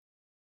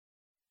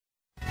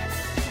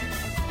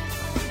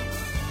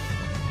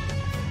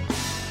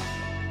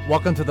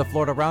Welcome to the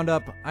Florida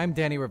Roundup. I'm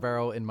Danny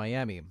Rivero in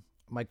Miami.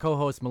 My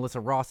co-host Melissa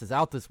Ross is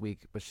out this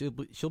week, but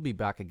she'll be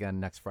back again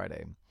next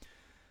Friday.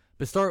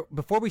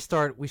 Before we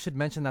start, we should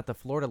mention that the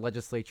Florida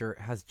Legislature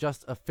has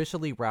just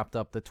officially wrapped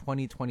up the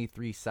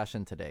 2023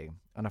 session today,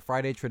 on a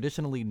Friday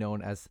traditionally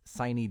known as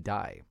Sine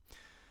Die.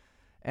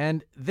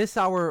 And this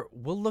hour,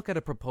 we'll look at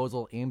a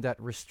proposal aimed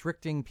at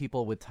restricting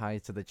people with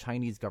ties to the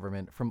Chinese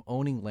government from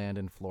owning land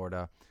in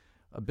Florida,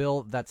 a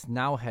bill that's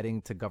now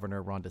heading to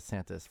Governor Ron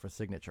DeSantis for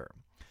signature.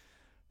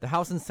 The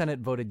House and Senate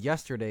voted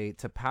yesterday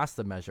to pass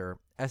the measure,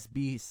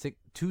 SB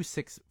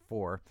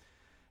 264,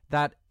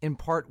 that in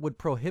part would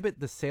prohibit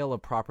the sale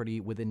of property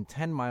within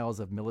 10 miles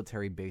of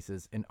military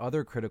bases and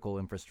other critical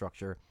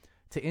infrastructure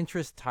to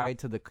interests tied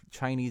to the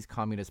Chinese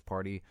Communist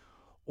Party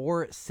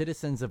or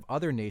citizens of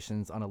other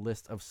nations on a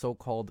list of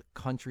so-called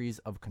countries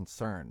of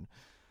concern.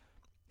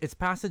 Its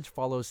passage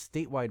follows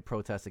statewide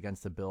protests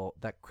against the bill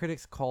that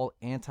critics call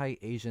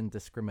anti-Asian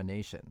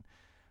discrimination,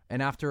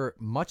 and after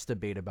much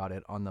debate about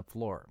it on the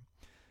floor.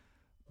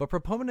 But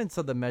proponents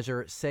of the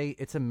measure say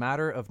it's a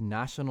matter of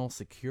national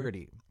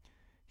security.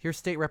 Here's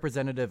State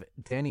Representative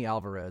Danny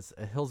Alvarez,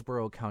 a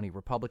Hillsborough County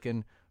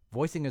Republican,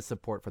 voicing his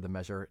support for the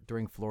measure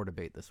during floor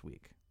debate this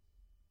week.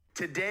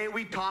 Today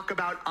we talk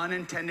about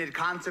unintended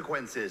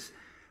consequences,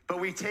 but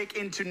we take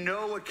into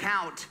no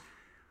account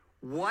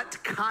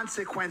what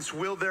consequence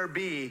will there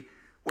be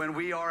when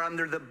we are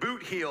under the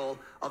boot heel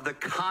of the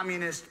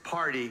Communist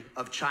Party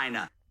of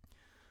China.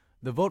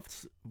 The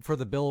votes for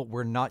the bill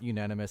were not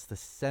unanimous. The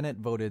Senate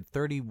voted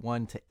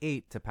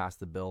 31-8 to pass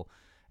the bill,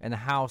 and the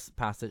House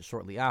passed it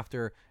shortly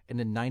after in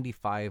a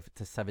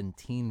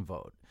 95-17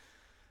 vote.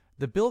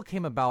 The bill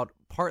came about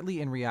partly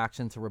in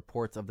reaction to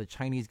reports of the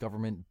Chinese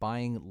government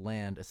buying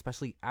land,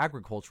 especially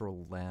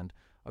agricultural land,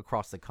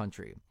 across the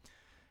country.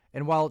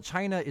 And while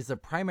China is the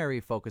primary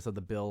focus of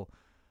the bill,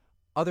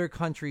 other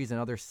countries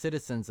and other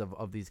citizens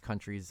of these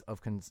countries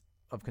of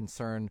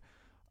concern,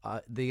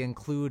 they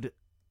include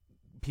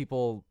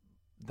people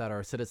that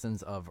are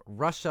citizens of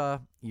Russia,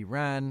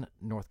 Iran,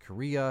 North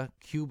Korea,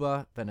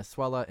 Cuba,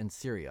 Venezuela, and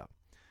Syria.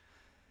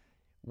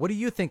 What do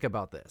you think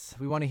about this?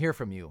 We want to hear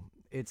from you.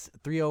 It's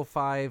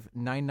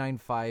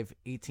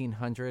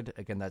 305-995-1800.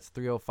 Again, that's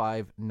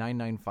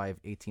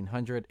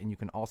 305-995-1800. And you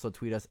can also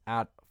tweet us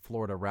at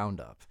Florida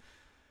Roundup.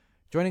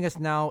 Joining us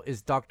now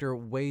is Dr.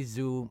 Wei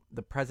Zhu,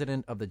 the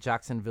president of the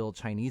Jacksonville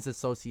Chinese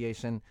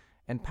Association,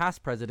 and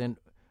past president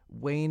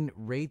Wayne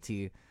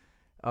Raty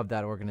of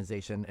that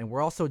organization. And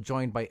we're also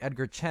joined by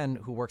Edgar Chen,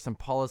 who works in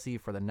policy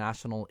for the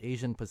National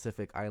Asian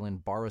Pacific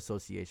Island Bar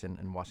Association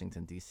in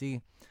Washington,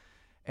 D.C.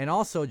 And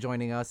also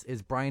joining us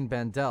is Brian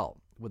Bandel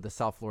with the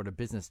South Florida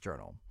Business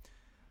Journal.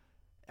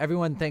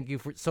 Everyone, thank you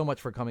so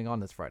much for coming on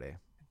this Friday.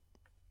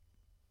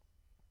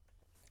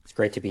 It's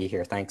great to be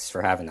here. Thanks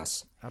for having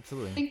us.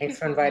 Absolutely. Thanks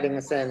for inviting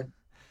us in.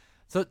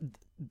 So,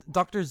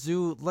 Dr.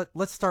 Zhu,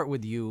 let's start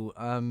with you.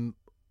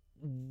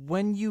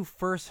 When you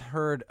first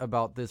heard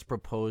about this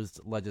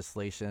proposed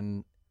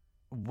legislation,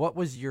 what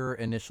was your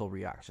initial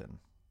reaction?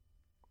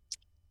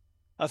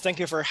 Thank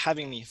you for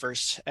having me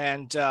first.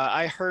 And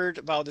I heard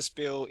about this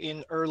bill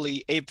in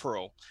early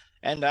April,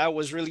 and I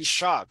was really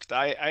shocked.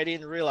 I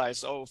didn't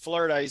realize,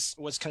 Florida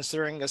was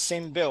considering the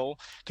same bill,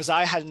 because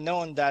I had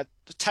known that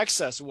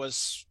Texas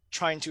was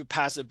trying to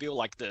pass a bill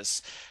like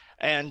this.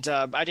 And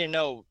I didn't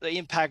know the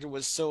impact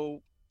was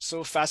so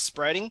fast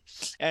spreading,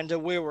 and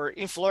we were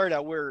in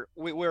Florida.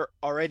 We were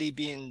already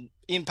being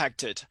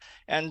impacted,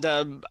 and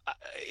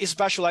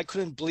especially I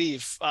couldn't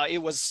believe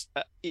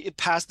it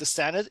passed the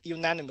Senate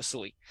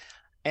unanimously,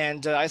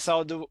 and I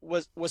thought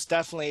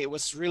it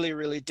was really,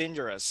 really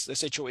dangerous, the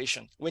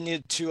situation. We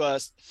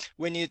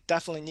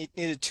definitely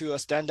needed to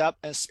stand up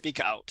and speak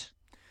out.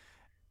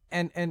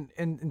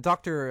 And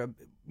Doctor,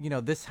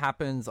 this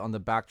happens on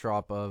the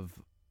backdrop of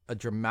a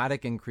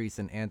dramatic increase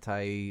in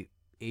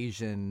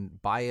anti-Asian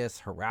bias,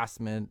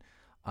 harassment,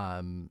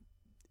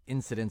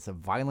 incidents of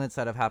violence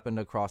that have happened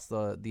across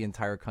the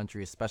entire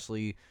country,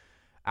 especially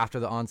after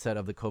the onset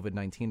of the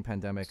COVID-19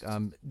 pandemic.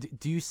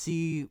 Do you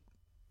see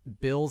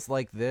bills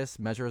like this,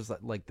 measures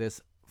like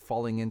this,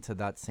 falling into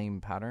that same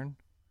pattern?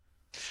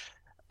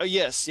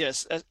 Yes.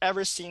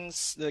 Ever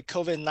since the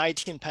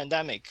COVID-19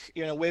 pandemic,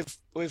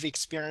 we've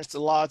experienced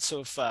lots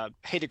of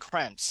hate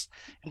crimes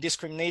and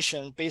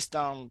discrimination based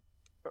on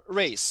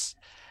race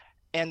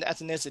and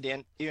ethnicity,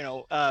 and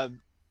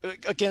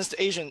against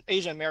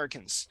Asian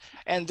Americans.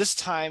 And this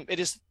time, it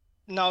is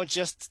not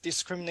just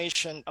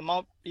discrimination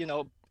among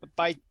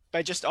by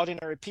just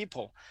ordinary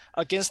people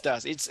against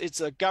us. It's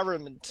a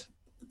government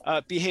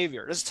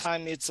behavior. This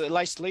time, it's a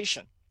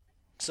legislation.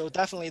 So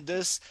definitely,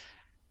 this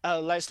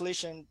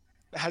legislation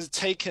has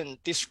taken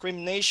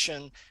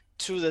discrimination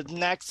to the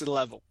next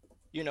level.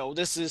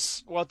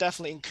 This will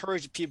definitely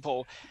encourage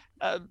people,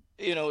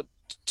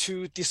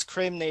 to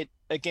discriminate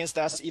against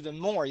us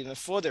even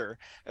further,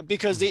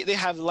 because they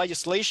have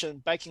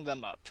legislation backing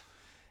them up.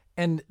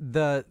 And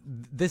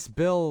this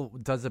bill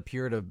does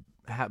appear to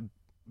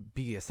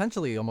be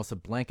essentially almost a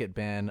blanket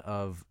ban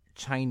of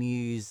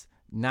Chinese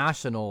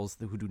nationals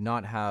who do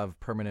not have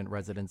permanent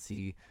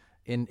residency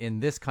in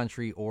this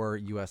country or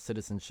U.S.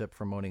 citizenship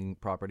from owning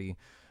property.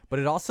 But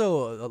it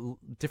also,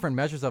 different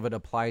measures of it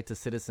apply to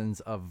citizens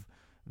of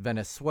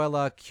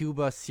Venezuela,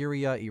 Cuba,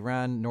 Syria,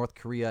 Iran, North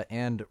Korea,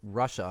 and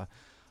Russia.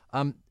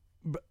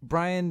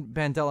 Brian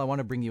Bandel, I want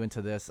to bring you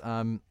into this.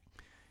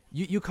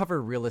 You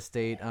cover real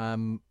estate.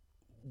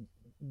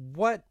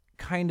 What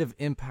kind of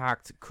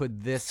impact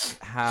could this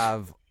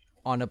have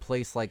on a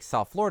place like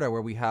South Florida,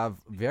 where we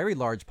have very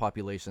large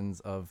populations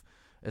of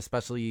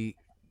especially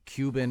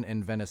Cuban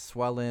and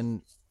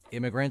Venezuelan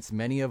immigrants,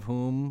 many of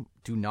whom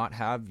do not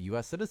have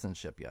U.S.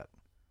 citizenship yet?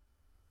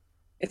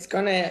 It's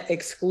going to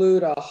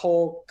exclude a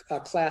whole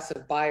class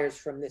of buyers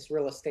from this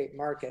real estate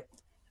market.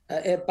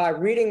 By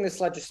reading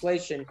this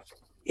legislation,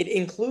 it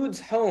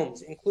includes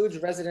homes, includes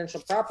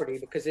residential property,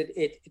 because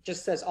it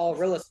just says all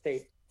real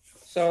estate.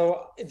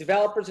 So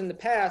developers in the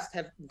past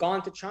have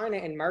gone to China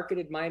and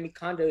marketed Miami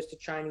condos to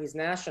Chinese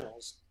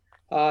nationals.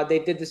 They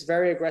did this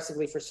very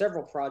aggressively for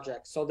several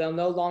projects. So they'll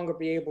no longer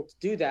be able to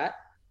do that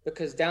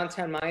because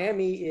downtown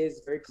Miami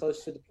is very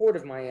close to the port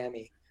of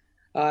Miami.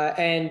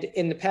 And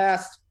in the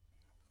past,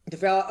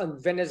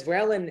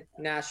 Venezuelan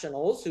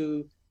nationals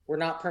who were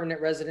not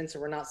permanent residents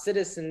and were not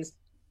citizens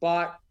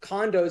bought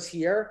condos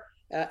here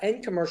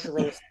and commercial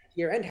real estate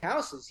here and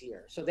houses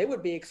here. So they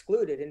would be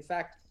excluded. In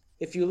fact,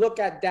 if you look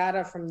at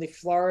data from the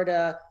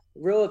Florida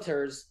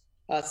realtors,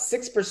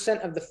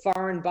 6% of the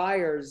foreign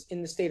buyers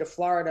in the state of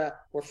Florida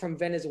were from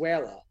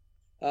Venezuela.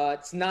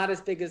 It's not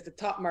as big as the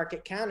top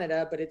market,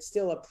 Canada, but it's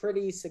still a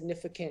pretty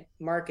significant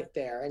market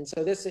there. And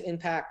so this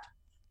impact,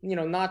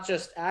 not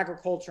just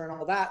agriculture and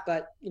all that,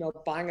 but,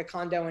 buying a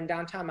condo in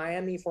downtown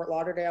Miami, Fort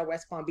Lauderdale,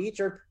 West Palm Beach,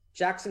 or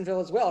Jacksonville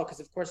as well, because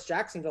of course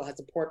Jacksonville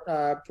has a port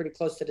pretty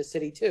close to the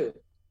city too.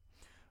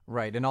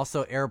 Right, and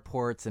also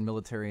airports and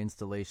military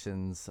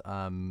installations,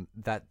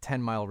 that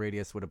 10-mile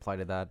radius would apply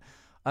to that.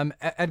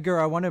 Edgar,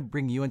 I want to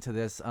bring you into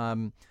this.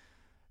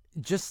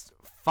 Just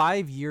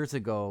 5 years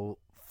ago,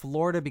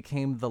 Florida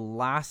became the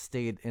last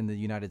state in the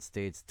United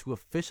States to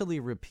officially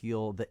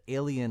repeal the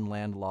alien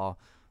land law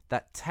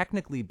that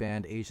technically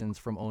banned Asians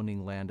from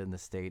owning land in the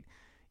state,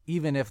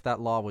 even if that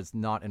law was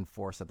not in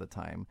force at the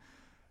time.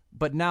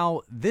 But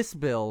now this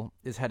bill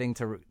is heading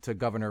to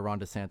Governor Ron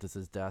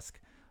DeSantis's desk,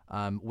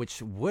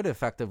 which would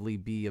effectively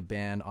be a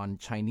ban on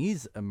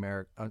Chinese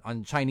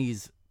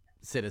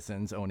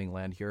citizens owning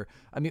land here.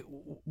 I mean,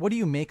 what do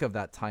you make of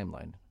that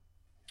timeline?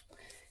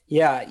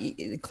 Yeah,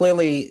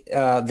 clearly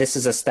this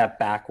is a step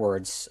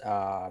backwards.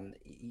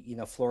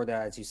 Florida,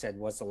 as you said,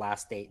 was the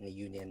last state in the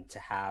union to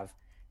have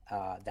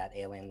that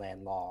alien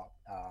land law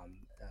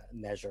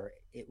measure.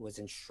 It was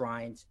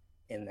enshrined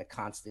in the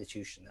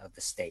Constitution of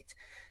the state.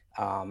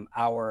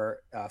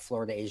 Our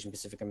Florida Asian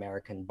Pacific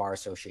American Bar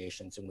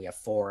Associations, and we have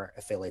 4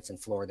 affiliates in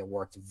Florida,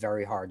 worked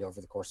very hard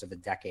over the course of a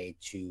decade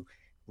to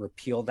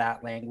repeal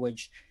that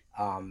language.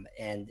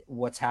 And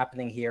what's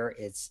happening here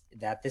is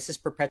that this is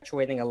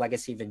perpetuating a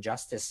legacy of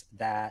injustice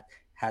that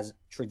has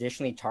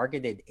traditionally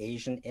targeted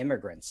Asian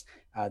immigrants.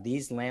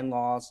 These land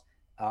laws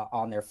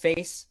on their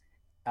face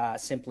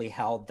simply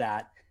held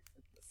that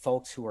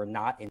folks who are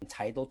not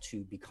entitled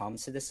to become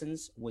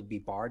citizens would be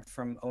barred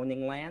from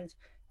owning land.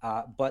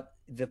 But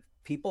the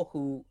people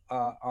who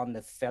on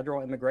the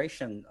federal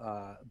immigration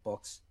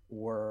books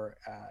were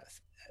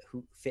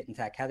who fit into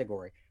that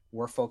category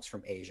were folks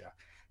from Asia.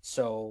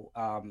 So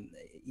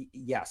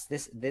yes,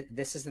 this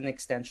is an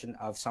extension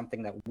of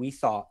something that we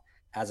thought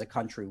as a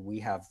country we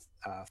have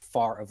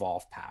far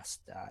evolved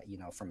past,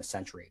 from a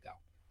century ago.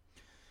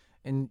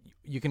 And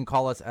you can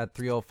call us at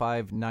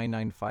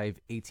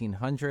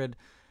 305-995-1800.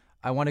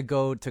 I want to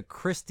go to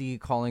Christy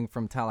calling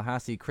from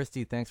Tallahassee.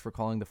 Christy, thanks for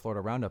calling the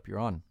Florida Roundup. You're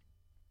on.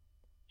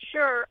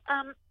 Sure.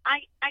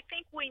 I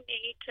think we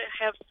need to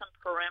have some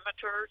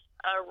parameters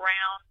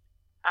around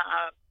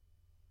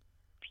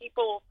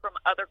people from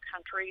other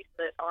countries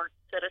that aren't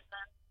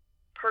citizens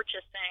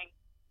purchasing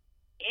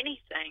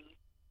anything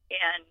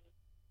in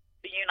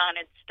the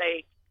United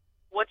States.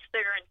 What's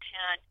their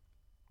intent?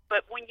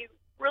 But when you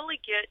really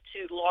get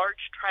to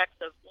large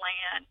tracts of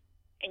land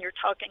and you're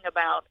talking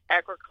about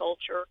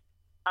agriculture,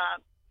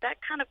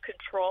 that kind of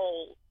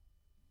control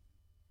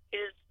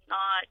is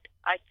not,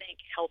 I think,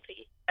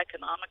 healthy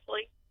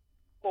economically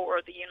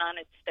for the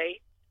United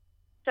States.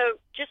 So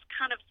just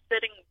kind of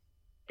sitting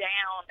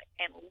down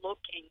and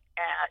looking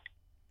at,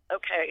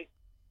 okay,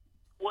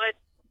 what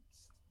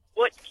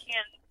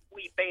can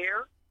we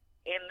bear,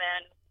 and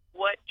then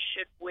what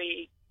should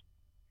we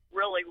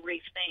really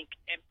rethink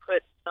and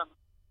put some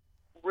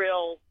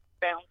real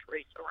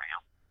boundaries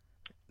around.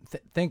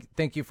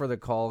 Thank you for the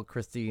call,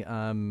 Christy.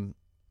 I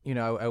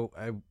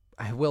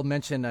will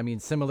mention,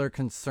 similar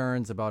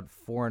concerns about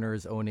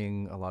foreigners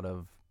owning a lot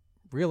of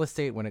real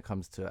estate when it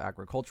comes to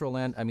agricultural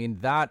land.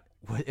 That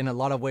in a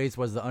lot of ways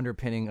was the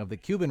underpinning of the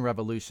Cuban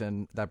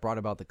Revolution that brought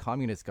about the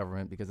communist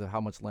government, because of how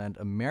much land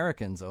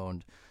Americans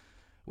owned,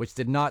 which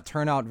did not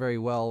turn out very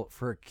well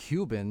for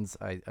Cubans,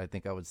 I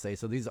think I would say.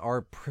 So these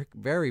are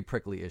very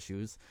prickly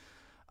issues.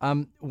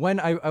 When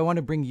I want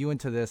to bring you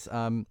into this,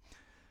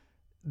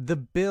 the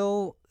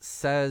bill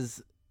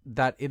says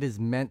that it is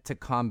meant to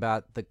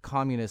combat the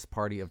Communist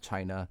Party of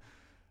China,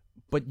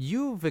 but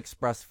you've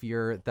expressed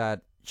fear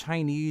that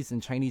Chinese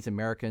and Chinese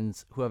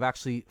Americans who have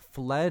actually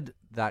fled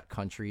that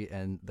country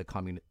and the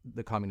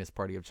Communist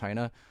Party of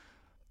China,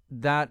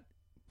 that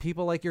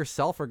people like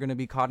yourself are going to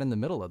be caught in the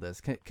middle of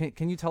this.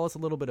 Can you tell us a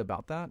little bit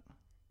about that?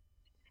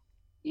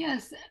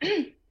 Yes,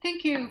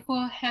 thank you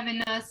for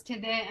having us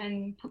today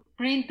and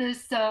bring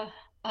this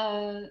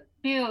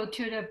bill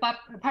to the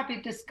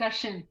public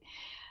discussion.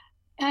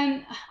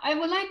 And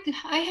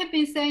I have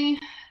been saying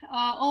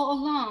all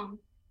along,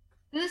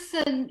 this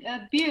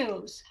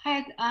bills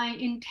had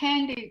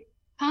unintended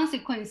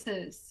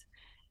consequences.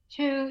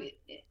 The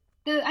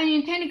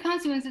unintended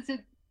consequences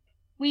that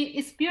we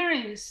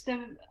experienced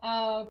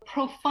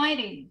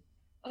profiling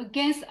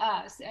against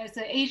us as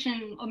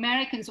Asian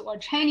Americans or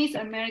Chinese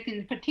Americans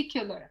in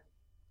particular.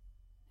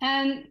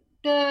 And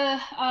the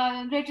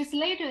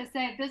legislature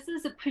said this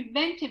is a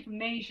preventive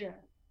measure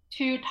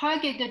to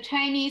target the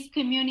Chinese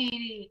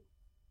Communist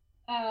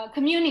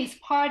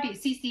Party,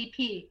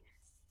 CCP.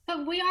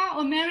 But we are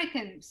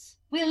Americans.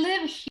 We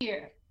live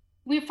here.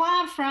 We're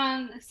far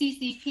from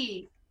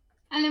CCP.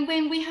 And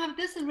when we have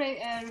this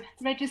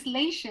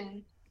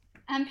legislation,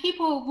 and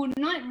people would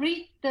not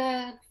read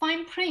the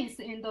fine prints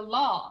in the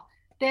law,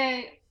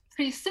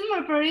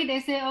 presumably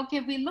they say, okay,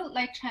 we look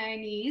like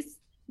Chinese,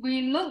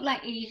 we look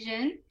like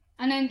Asian,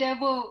 and then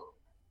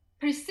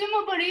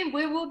presumably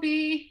we will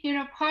be,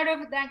 part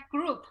of that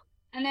group.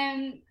 And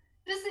then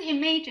just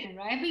imagine,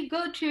 right? We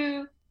go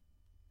to,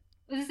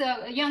 this is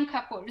a young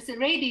couple, is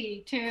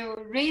ready to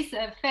raise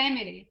a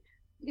family,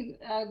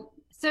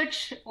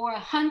 search or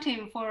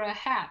hunting for a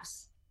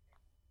house.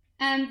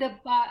 And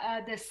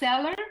the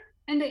seller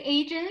and the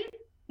agent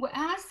will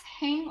ask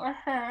him or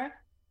her,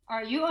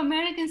 are you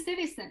American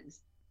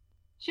citizens?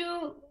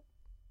 Do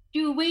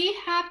we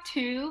have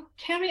to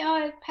carry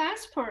our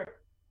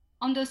passport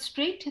on the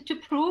street to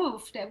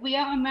prove that we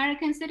are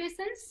American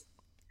citizens?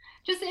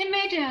 Just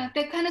imagine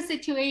that kind of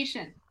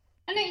situation.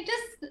 And then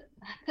just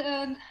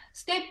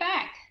step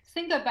back,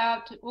 think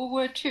about World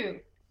War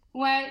II,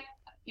 where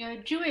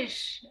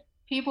Jewish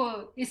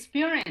people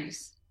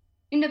experience.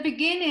 In the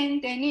beginning,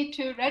 they need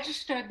to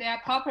register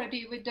their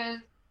property with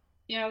the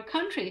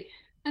country.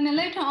 And then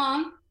later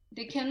on,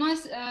 they cannot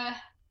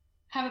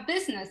have a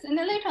business. And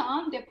then later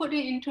on, they put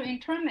it into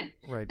internment.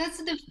 Right. That's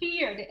the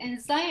fear, the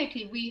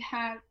anxiety we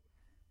have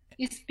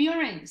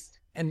experienced.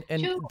 And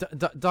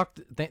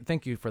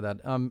thank you for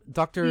that.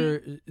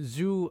 Dr.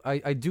 Zhu,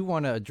 I do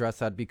want to address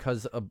that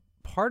because a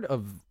part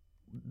of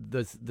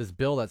this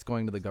bill that's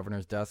going to the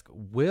governor's desk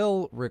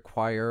will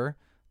require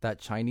that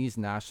Chinese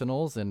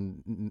nationals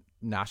and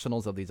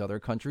nationals of these other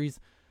countries,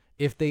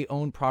 if they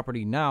own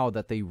property now,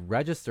 that they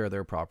register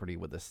their property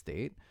with the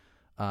state.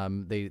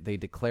 They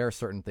declare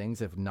certain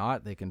things. If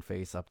not, they can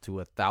face up to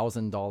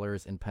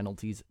 $1,000 in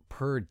penalties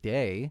per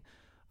day.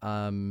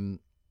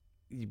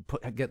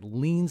 Get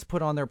liens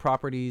put on their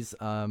properties.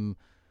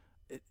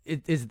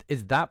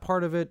 Is that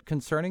part of it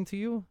concerning to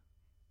you?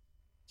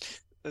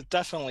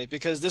 Definitely,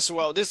 because this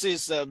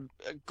is a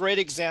great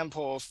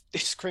example of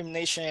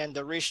discrimination and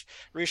the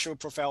racial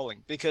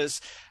profiling.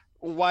 Because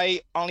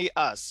why only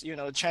us,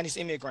 Chinese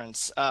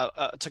immigrants,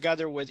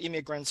 together with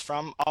immigrants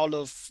from all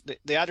of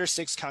the other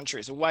 6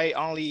 countries, why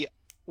only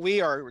we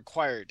are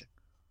required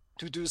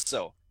to do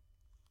so?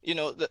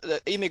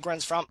 The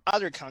immigrants from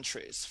other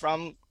countries,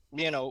 from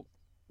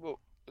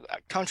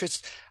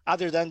countries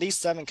other than these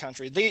 7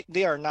 countries,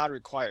 they are not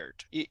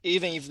required,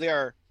 even if they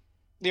are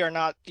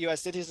not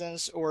U.S.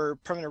 citizens or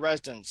permanent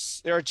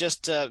residents. They are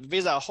just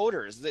visa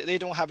holders. They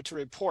don't have to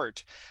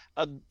report,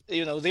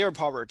 their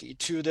poverty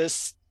to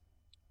this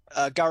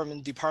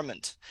government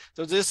department.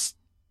 So this,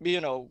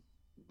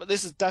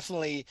 this is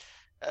definitely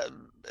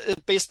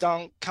based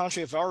on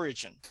country of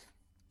origin.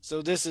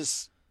 So this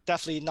is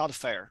definitely not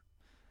fair.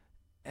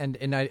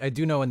 And I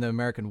do know in the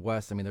American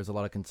West, there's a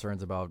lot of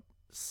concerns about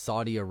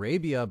Saudi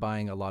Arabia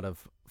buying a lot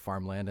of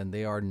farmland, and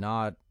they are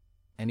not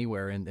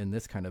anywhere in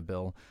this kind of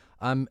bill.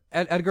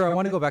 Edgar, I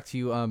want to go back to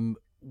you.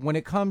 When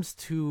it comes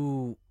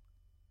to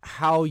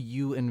how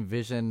you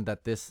envision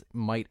that this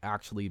might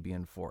actually be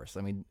enforced,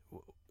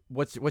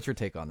 what's your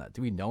take on that?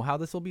 Do we know how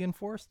this will be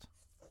enforced?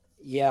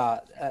 Yeah,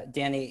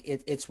 Danny,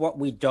 it's what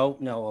we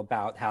don't know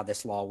about how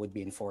this law would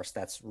be enforced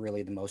that's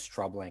really the most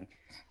troubling.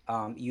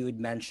 You had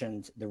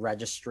mentioned the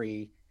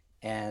registry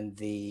and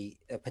the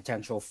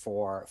potential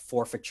for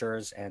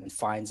forfeitures and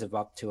fines of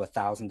up to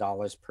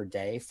 $1,000 per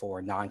day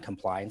for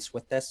non-compliance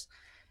with this.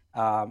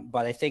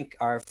 But I think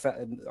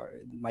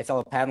my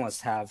fellow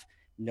panelists have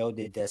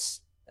noted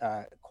this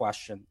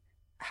question.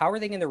 How are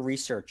they going to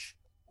research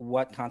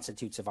what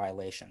constitutes a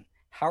violation?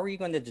 How are you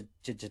going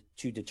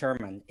to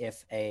determine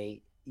if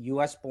a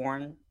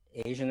U.S.-born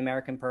Asian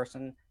American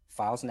person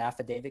files an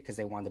affidavit because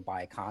they want to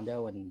buy a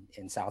condo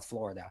in South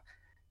Florida,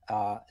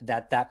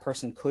 that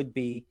person could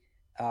be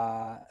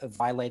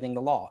violating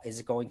the law? Is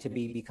it going to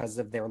be because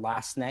of their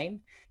last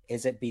name?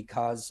 Is it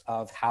because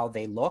of how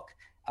they look?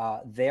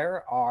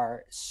 There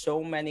are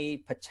so many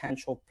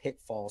potential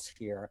pitfalls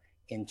here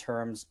in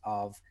terms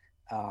of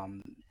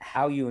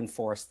how you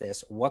enforce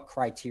this, what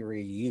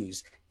criteria you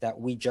use that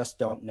we just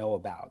don't know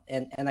about.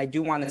 And I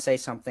do want to say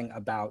something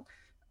about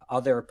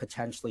other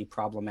potentially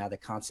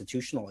problematic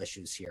constitutional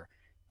issues here.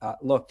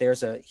 Look,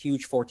 there's a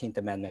huge 14th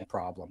Amendment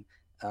problem.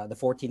 The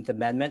 14th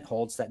Amendment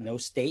holds that no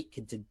state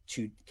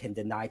can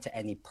deny to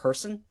any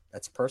person,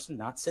 that's person,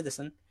 not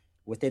citizen,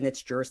 within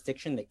its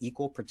jurisdiction the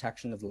equal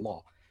protection of the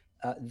law.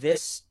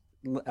 This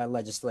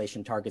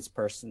legislation targets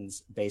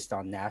persons based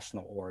on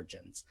national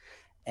origins.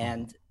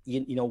 And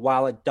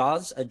while it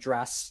does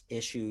address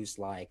issues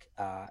like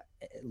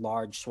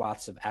large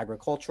swaths of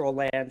agricultural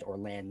land or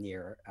land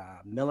near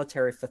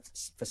military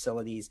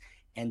facilities,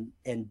 and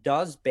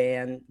does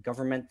ban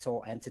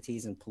governmental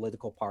entities and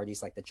political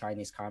parties like the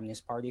Chinese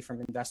Communist Party from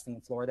investing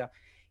in Florida,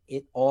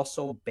 it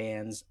also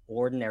bans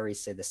ordinary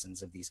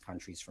citizens of these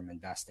countries from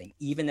investing,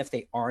 even if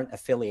they aren't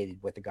affiliated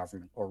with the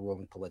government or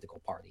ruling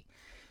political party.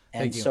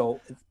 And so,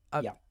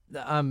 yeah.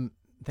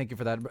 Thank you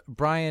for that,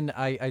 Brian.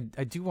 I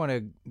do want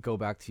to go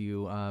back to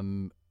you.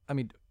 I'm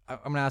going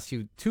to ask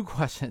you two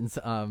questions.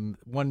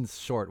 One's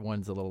short,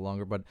 one's a little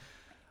longer, but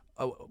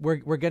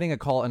we're getting a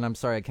call, and I'm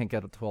sorry I can't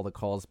get to all the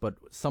calls, but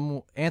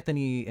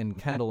Anthony and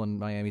Kendall in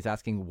Miami is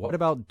asking, what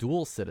about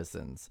dual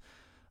citizens,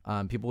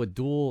 people with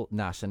dual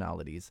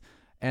nationalities?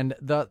 And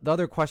the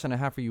other question I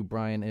have for you,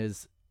 Brian,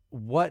 is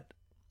what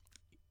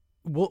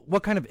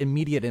kind of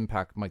immediate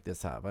impact might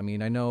this have? I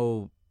mean, I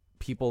know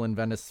people in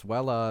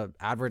Venezuela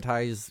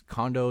advertise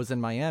condos in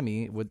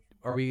Miami.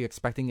 Are we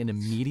expecting an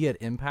immediate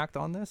impact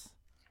on this?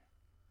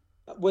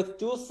 With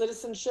dual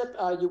citizenship,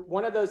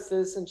 one of those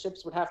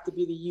citizenships would have to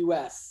be the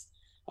U.S.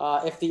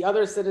 If the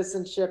other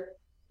citizenship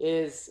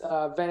is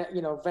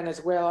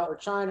Venezuela or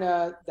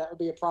China, that would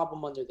be a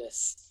problem under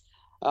this.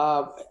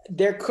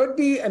 There could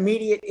be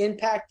immediate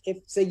impact if,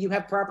 say, you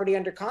have property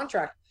under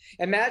contract.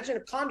 Imagine a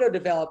condo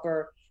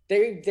developer.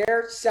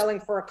 They're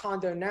selling for a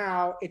condo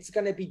now. It's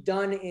going to be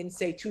done in,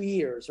 say, 2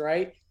 years,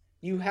 right?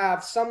 You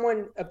have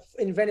someone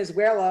in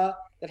Venezuela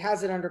that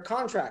has it under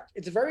contract.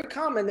 It's very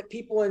common that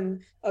people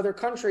in other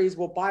countries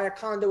will buy a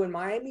condo in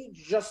Miami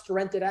just to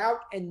rent it out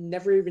and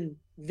never even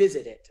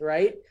visit it,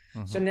 right?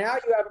 Mm-hmm. So now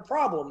you have a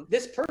problem.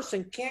 This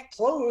person can't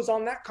close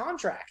on that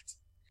contract,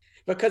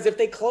 because if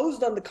they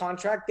closed on the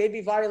contract, they'd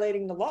be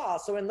violating the law.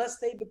 So unless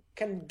they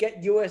can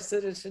get U.S.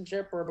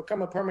 citizenship or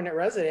become a permanent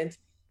resident,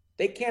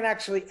 they can't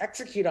actually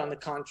execute on the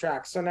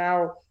contract. So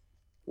now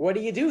what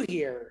do you do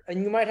here?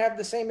 And you might have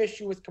the same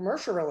issue with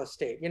commercial real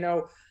estate.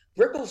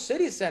 Brickell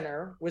City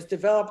Center was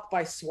developed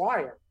by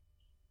Swire,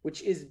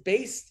 which is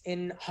based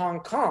in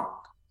Hong Kong.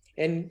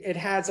 And it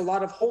has a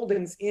lot of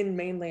holdings in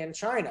mainland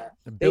China.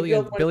 $1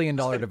 billion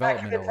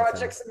development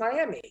projects in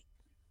Miami.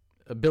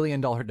 $1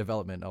 billion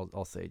development,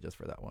 I'll say, just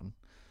for that one.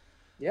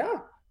 Yeah.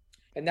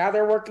 And now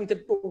they're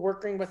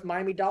working with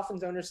Miami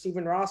Dolphins owner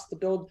Stephen Ross to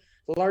build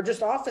the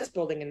largest office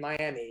building in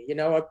Miami.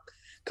 A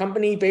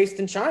company based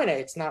in China.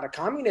 It's not a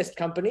communist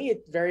company.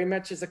 It very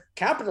much is a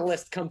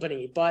capitalist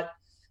company, but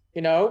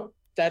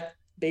that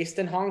based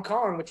in Hong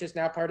Kong, which is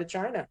now part of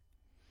China.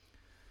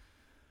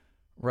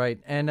 Right.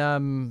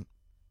 And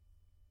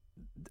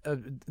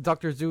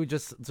Dr. Zhu,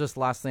 just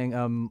last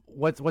thing.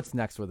 What's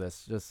next with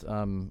this? Just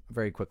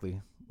very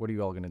quickly, what are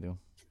you all going to do?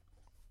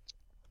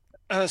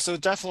 So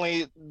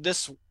definitely,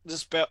 this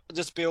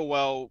bill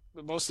will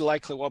most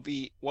likely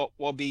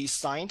will be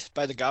signed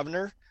by the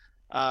governor,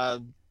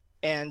 and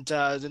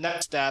the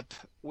next step,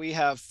 we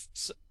have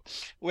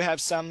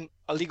some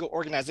legal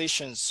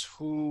organizations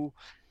who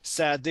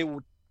said they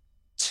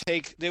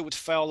would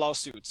file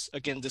lawsuits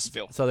against this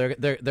bill. So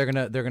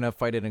they're gonna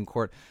fight it in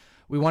court.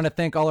 We want to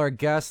thank all our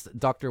guests,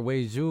 Dr.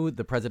 Wei Zhu,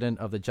 the president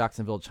of the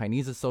Jacksonville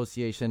Chinese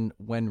Association,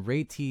 Wen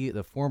Rei-Ti,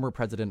 the former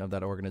president of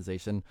that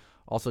organization.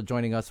 Also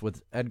joining us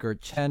with Edgar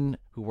Chen,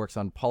 who works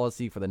on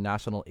policy for the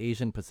National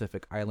Asian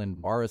Pacific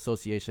Island Bar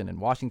Association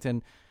in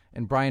Washington,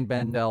 and Brian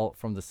Bandel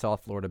from the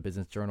South Florida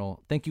Business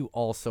Journal. Thank you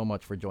all so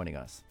much for joining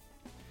us.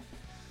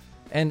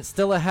 And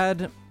still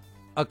ahead,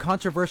 a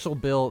controversial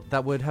bill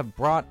that would have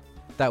brought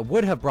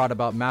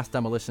about mass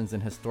demolitions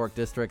in historic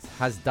districts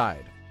has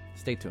died.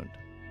 Stay tuned.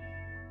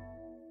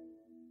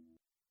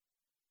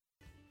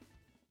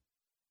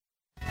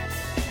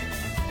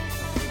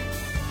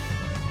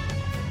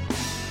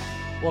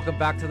 Welcome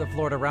back to the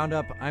Florida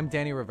Roundup. I'm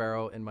Danny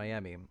Rivero in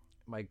Miami.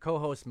 My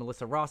co-host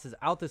Melissa Ross is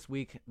out this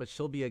week, but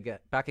she'll be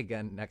back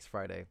again next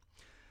Friday.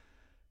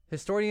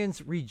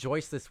 Historians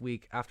rejoiced this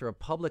week after a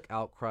public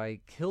outcry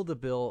killed a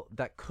bill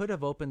that could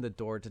have opened the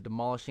door to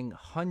demolishing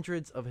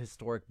hundreds of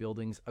historic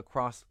buildings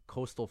across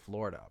coastal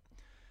Florida.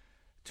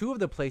 Two of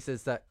the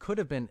places that could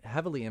have been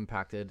heavily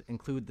impacted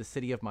include the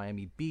city of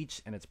Miami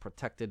Beach and its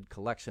protected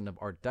collection of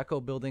Art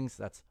Deco buildings.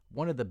 That's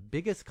one of the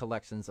biggest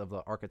collections of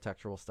the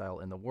architectural style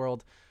in the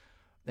world.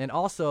 And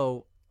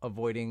also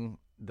avoiding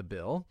the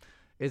bill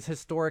is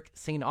historic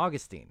St.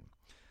 Augustine.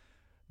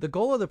 The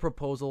goal of the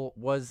proposal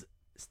was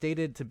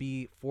stated to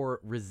be for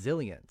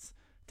resilience,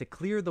 to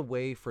clear the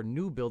way for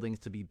new buildings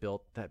to be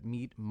built that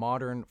meet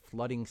modern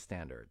flooding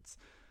standards.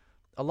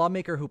 A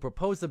lawmaker who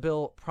proposed the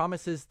bill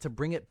promises to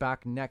bring it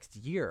back next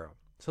year.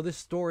 So this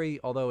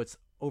story, although it's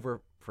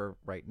over for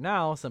right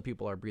now. Some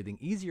people are breathing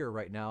easier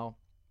right now.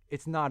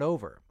 It's not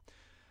over.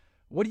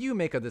 What do you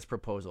make of this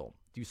proposal?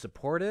 Do you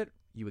support it?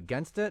 You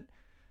against it?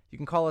 You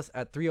can call us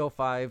at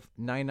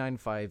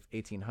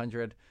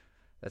 305-995-1800.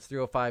 That's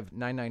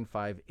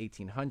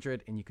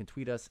 305-995-1800, and you can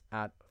tweet us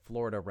at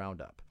Florida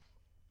Roundup.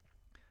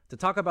 To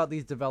talk about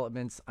these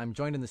developments, I'm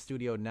joined in the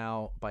studio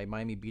now by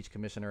Miami Beach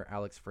Commissioner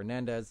Alex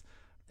Fernandez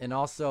and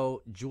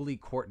also Julie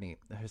Courtney,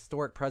 the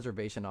Historic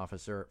Preservation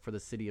Officer for the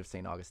City of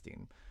St.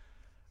 Augustine.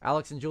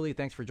 Alex and Julie,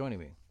 thanks for joining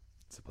me.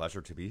 It's a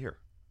pleasure to be here.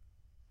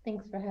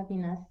 Thanks for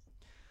having us.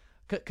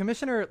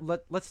 Commissioner,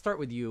 let's start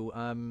with you.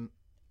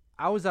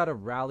 I was at a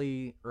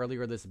rally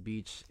earlier this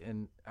week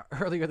in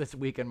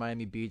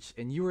Miami Beach,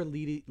 and you were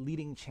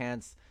leading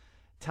chants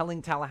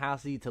telling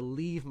Tallahassee to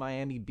leave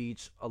Miami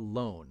Beach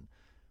alone.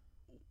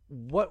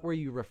 What were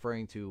you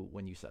referring to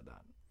when you said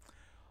that?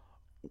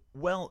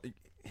 Well,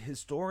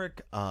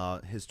 historic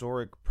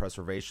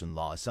preservation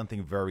law is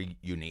something very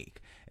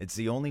unique. It's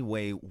the only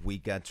way we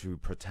get to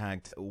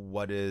protect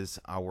what is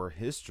our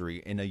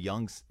history in a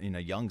young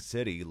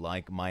city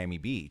like Miami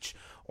Beach,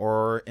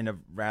 or in a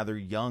rather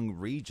young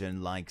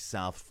region like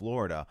South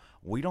Florida.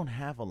 We don't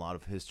have a lot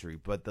of history,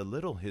 but the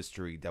little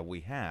history that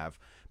we have,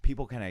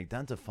 people can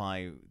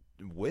identify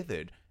with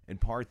it in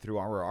part through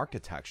our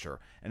architecture,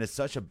 and it's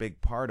such a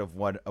big part of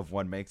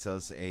what makes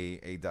us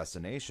a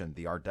destination.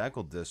 The Art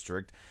Deco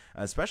district,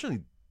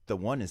 especially the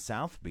one in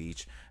South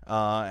Beach,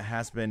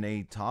 has been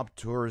a top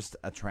tourist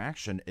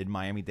attraction in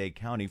Miami-Dade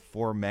County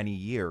for many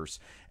years.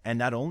 And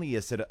not only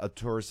is it a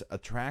tourist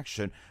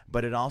attraction,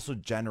 but it also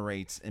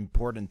generates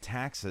important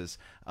taxes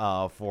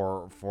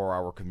for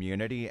our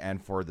community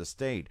and for the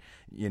state.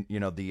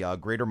 The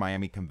Greater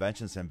Miami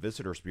Conventions and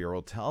Visitors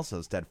Bureau tells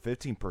us that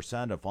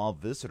 15% of all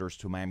visitors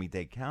to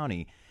Miami-Dade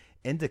County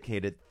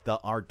indicated the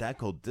Art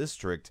Deco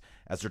district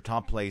as their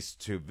top place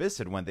to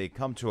visit when they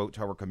come to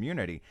our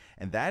community.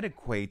 And that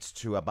equates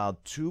to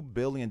about $2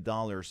 billion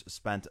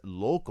spent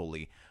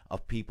locally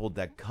of people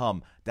that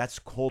come. That's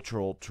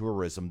cultural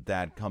tourism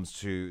that comes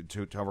to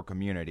our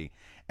community.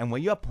 And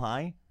when you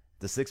apply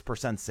the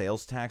 6%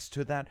 sales tax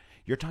to that,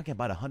 you're talking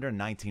about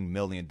 $119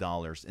 million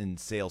in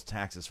sales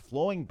taxes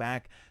flowing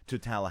back to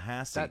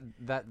Tallahassee.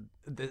 That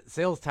the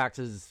sales tax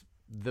is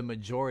the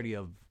majority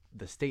of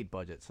the state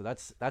budget, so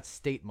that's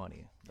state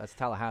money. That's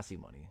Tallahassee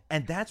money.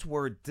 And that's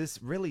where this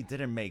really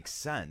didn't make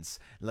sense.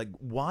 Like,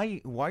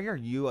 why are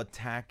you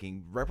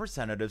attacking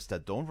representatives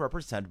that don't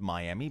represent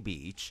Miami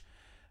Beach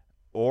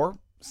or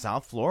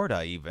South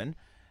Florida even,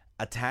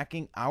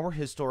 attacking our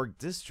historic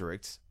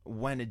districts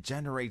when it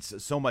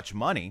generates so much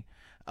money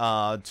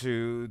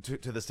to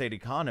the state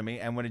economy,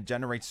 and when it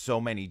generates so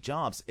many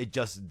jobs? It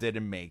just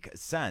didn't make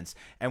sense.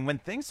 And when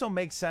things don't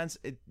make sense,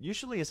 it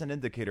usually is an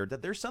indicator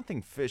that there's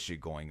something fishy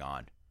going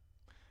on.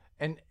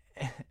 And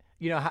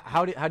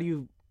how do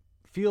you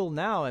feel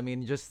now? I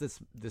mean, just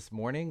this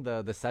morning,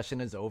 the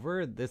session is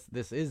over.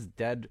 This is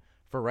dead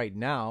for right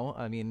now.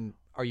 I mean,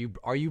 are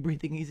you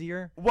breathing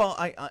easier? Well,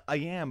 I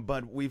am,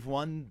 but we've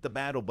won the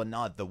battle, but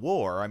not the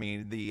war. I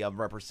mean, the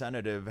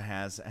representative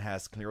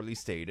has clearly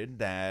stated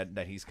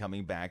that he's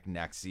coming back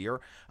next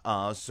year.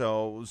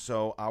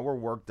 So our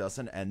work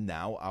doesn't end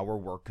now. Our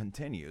work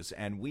continues,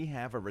 and we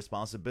have a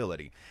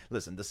responsibility.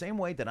 Listen, the same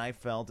way that I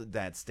felt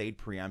that state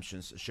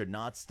preemptions should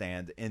not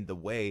stand in the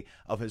way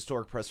of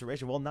historic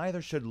preservation, well,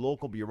 neither should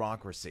local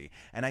bureaucracy.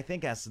 And I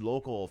think as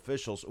local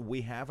officials,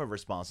 we have a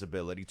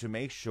responsibility to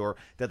make sure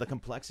that the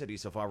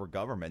complexities of our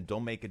government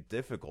don't make it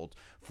difficult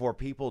for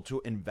people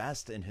to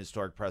invest in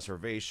historic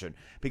preservation,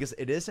 because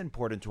it is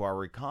important to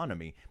our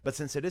economy. But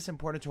since it is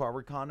important to our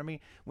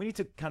economy, we need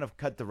to kind of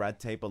cut the red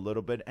tape a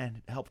little bit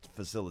and help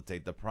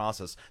facilitate the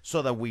process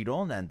so that we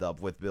don't end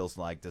up with bills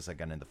like this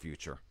again in the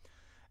future.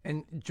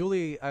 And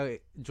Julie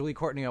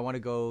Courtney, I want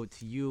to go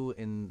to you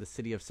in the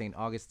city of St.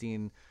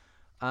 Augustine.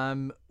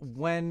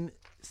 When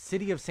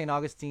city of St.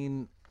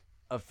 Augustine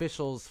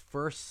officials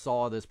first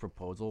saw this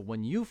proposal,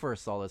 when you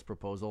first saw this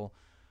proposal,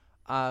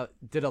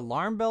 did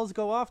alarm bells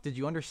go off? Did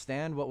you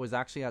understand what was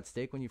actually at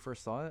stake when you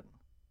first saw it?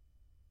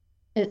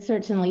 It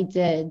certainly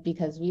did,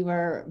 because we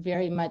were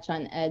very much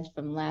on edge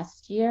from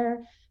last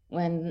year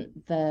when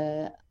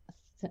the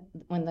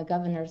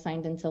governor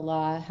signed into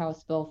law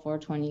House Bill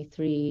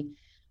 423,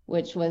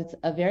 which was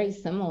a very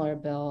similar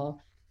bill,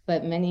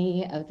 but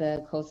many of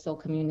the coastal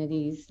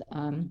communities,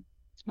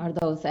 or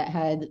those that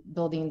had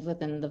buildings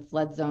within the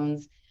flood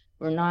zones,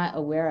 were not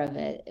aware of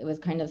it. It was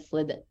kind of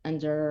slid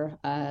under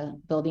a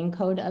building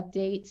code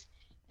update.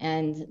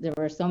 And there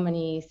were so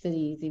many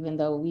cities, even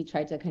though we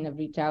tried to kind of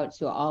reach out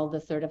to all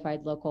the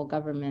certified local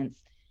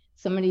governments,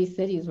 so many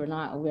cities were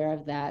not aware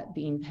of that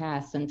being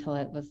passed until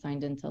it was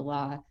signed into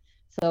law.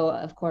 So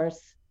of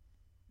course,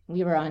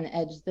 we were on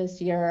edge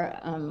this year.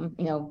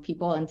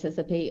 People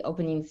anticipate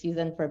opening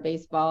season for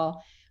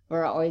baseball.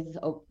 We're always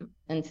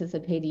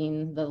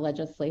anticipating the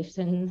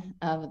legislation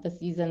of the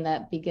season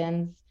that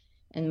begins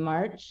in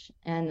March.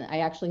 And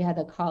I actually had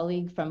a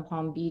colleague from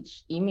Palm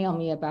Beach email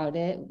me about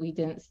it. We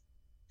didn't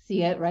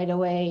see it right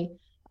away.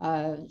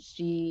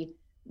 She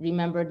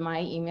remembered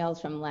my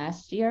emails from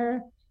last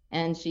year,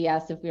 And she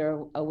asked if we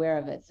were aware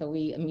of it. So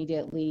we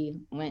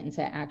immediately went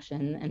into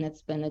action, and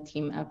it's been a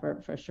team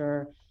effort for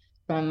sure,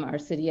 from our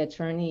city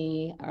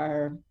attorney,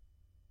 our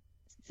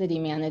city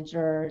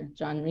manager,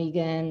 John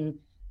Regan,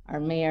 our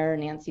mayor,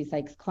 Nancy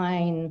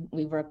Sykes-Klein.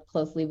 We work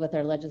closely with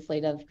our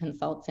legislative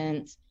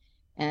consultant,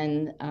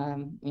 and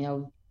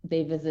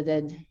they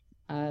visited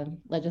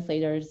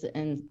legislators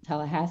in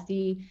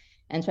Tallahassee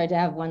and tried to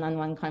have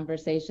one-on-one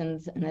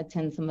conversations and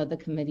attend some of the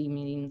committee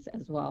meetings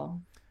as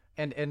well.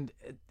 And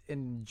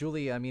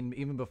Julie, I mean,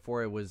 even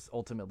before it was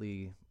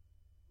ultimately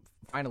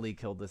finally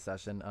killed this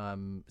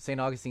session, St.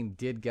 Augustine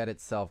did get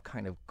itself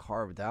kind of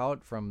carved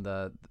out from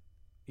the,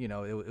 it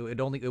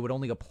would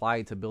only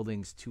apply to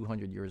buildings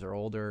 200 years or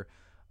older.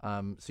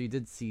 So you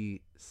did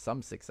see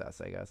some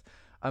success, I guess.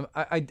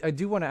 I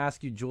do want to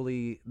ask you,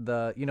 Julie,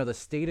 the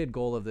stated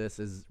goal of this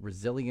is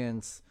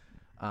resilience.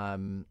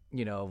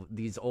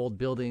 These old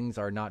buildings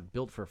are not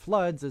built for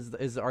floods is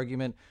the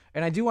argument.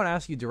 And I do want to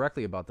ask you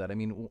directly about that. I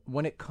mean,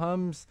 when it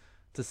comes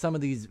to some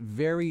of these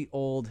very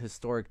old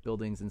historic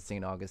buildings in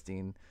St.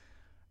 Augustine,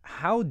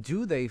 how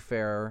do they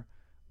fare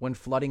when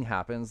flooding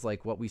happens,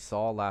 like what we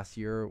saw last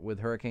year with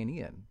Hurricane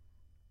Ian?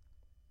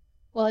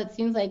 Well, it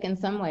seems like in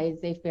some ways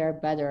they fare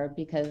better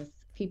because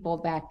people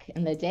back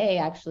in the day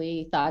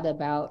actually thought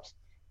about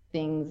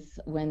things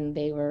when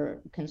they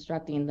were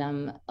constructing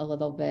them a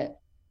little bit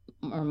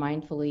more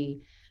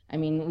mindfully. I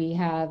mean, we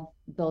have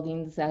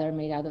buildings that are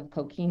made out of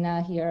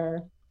coquina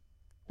here,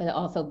 but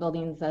also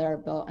buildings that are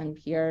built on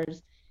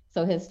piers.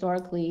 So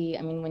historically,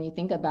 I mean, when you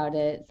think about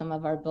it, some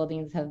of our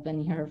buildings have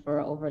been here for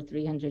over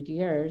 300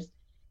 years,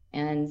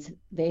 and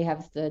they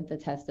have stood the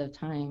test of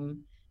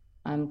time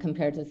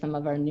compared to some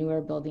of our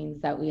newer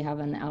buildings that we have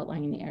in the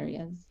outlying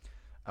areas.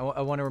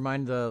 I want to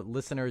remind the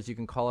listeners you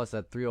can call us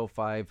at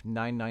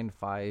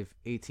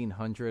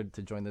 305-995-1800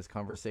 to join this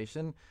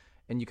conversation.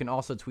 And you can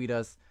also tweet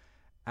us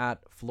at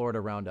Florida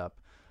Roundup.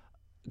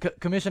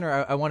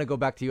 Commissioner, I want to go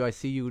back to you. I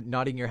see you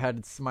nodding your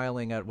head,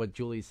 smiling at what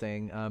Julie's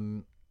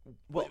saying.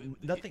 Well,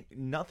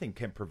 nothing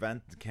can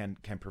prevent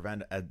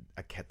a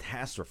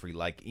catastrophe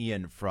like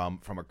Ian from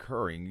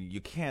occurring.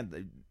 You can't.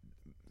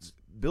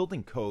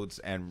 Building codes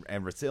and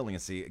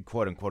resiliency,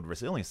 quote unquote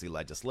resiliency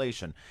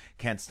legislation,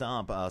 can't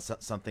stop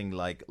something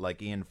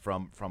like Ian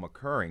from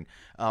occurring,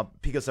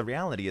 because the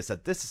reality is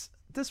that this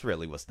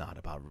really was not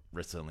about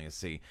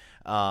resiliency.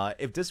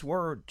 If this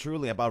were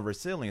truly about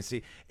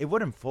resiliency, it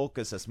wouldn't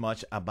focus as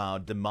much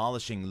about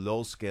demolishing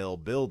low-scale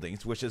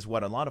buildings, which is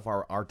what a lot of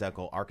our Art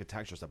Deco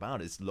architecture is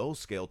about, is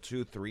low-scale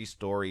 2-3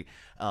 story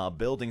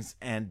buildings,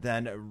 and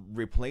then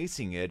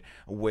replacing it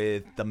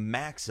with the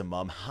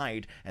maximum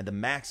height and the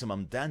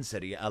maximum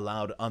density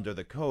allowed under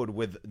the code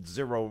with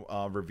zero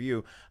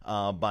review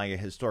by a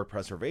historic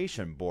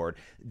preservation board.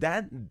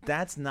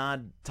 That's not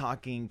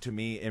talking to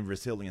me in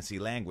resiliency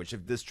language.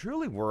 If this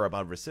truly were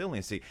about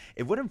resiliency,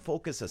 it wouldn't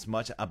focus as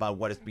much about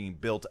what is being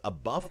built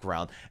above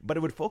ground, but it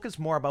would focus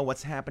more about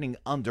what's happening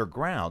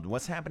underground,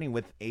 what's happening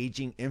with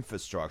aging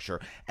infrastructure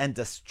and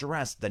the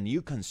stress the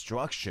new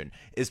construction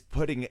is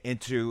putting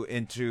into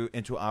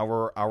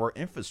our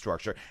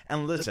infrastructure.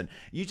 And listen,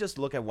 you just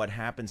look at what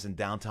happens in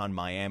downtown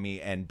Miami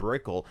and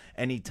Brickell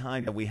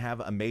anytime that we have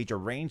a major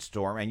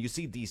rainstorm, and you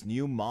see these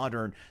new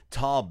modern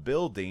tall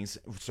buildings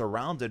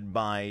surrounded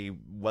by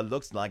what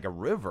looks like a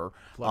river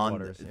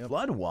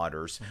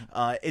floodwaters.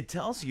 It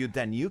tells you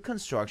that new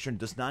construction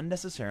does not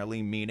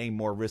necessarily mean a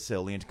more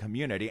resilient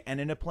community.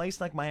 And in a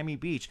place like Miami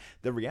Beach,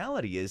 the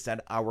reality is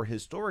that our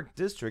historic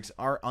districts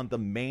are on the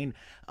main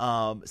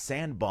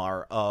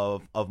sandbar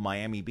of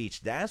Miami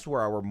Beach. That's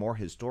where our more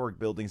historic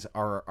buildings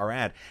are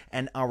at.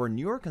 And our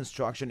newer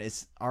construction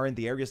are in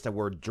the areas that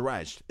were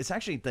dredged. It's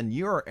actually the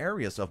newer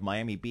areas of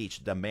Miami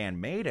Beach, the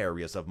man-made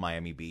areas of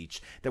Miami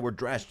Beach that were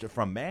dredged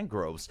from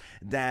mangroves,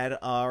 that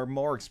are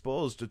more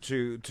exposed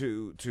to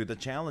the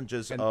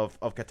challenges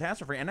of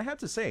catastrophe. And I have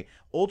to say,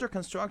 older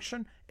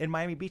construction in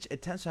Miami Beach,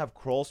 it tends to have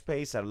crawl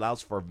space that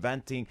allows for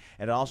venting,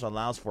 and it also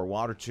allows for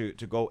water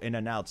to go in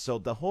and out. So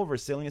the whole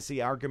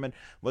resiliency argument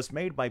was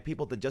made by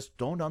people that just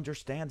don't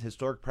understand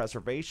historic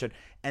preservation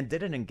and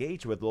didn't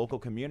engage with local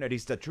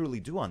communities that truly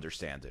do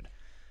understand it.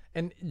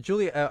 And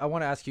Julie, I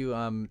want to ask you,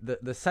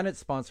 the Senate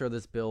sponsor of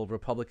this bill,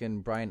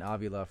 Republican Brian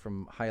Avila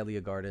from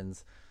Hialeah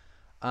Gardens,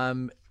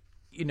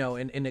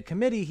 in a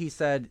committee, he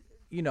said,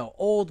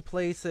 old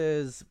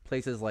places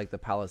like the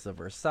Palace of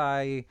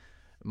Versailles,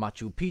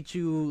 Machu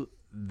Picchu,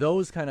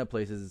 those kind of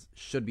places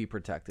should be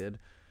protected,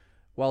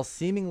 while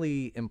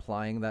seemingly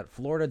implying that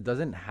Florida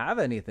doesn't have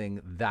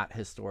anything that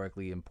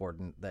historically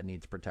important that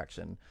needs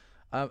protection.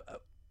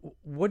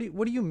 What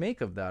do you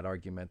make of that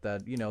argument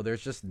that,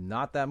 there's just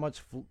not that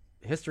much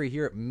history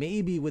here,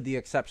 maybe with the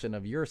exception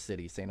of your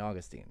city, St.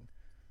 Augustine?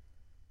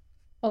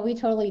 Well, we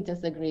totally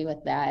disagree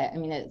with that. I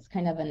mean, it's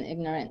kind of an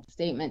ignorant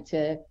statement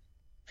to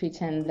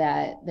pretend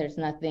that there's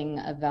nothing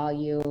of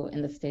value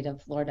in the state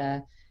of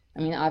Florida. I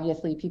mean,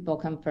 obviously people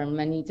come for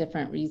many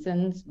different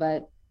reasons,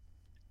 but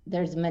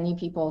there's many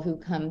people who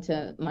come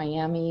to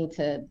Miami,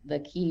 to the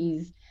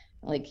Keys,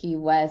 like Key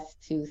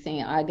West, to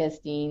St.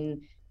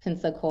 Augustine,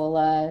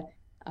 Pensacola,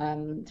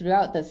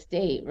 throughout the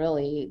state,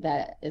 really,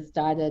 that is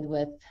dotted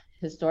with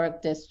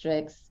historic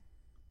districts,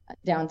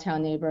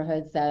 downtown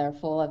neighborhoods that are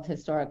full of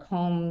historic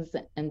homes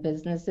and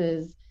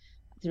businesses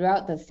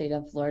throughout the state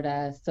of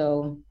Florida.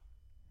 So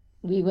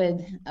we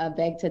would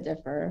beg to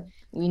differ.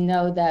 We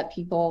know that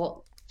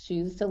people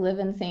choose to live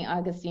in St.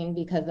 Augustine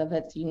because of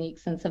its unique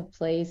sense of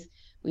place.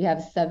 We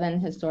have 7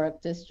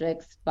 historic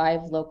districts,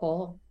 5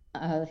 local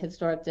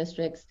historic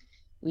districts.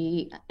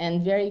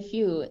 And very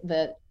few,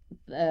 the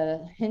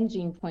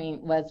hinging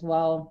point was,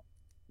 well,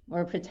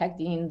 we're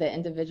protecting the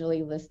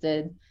individually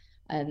listed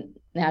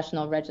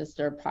National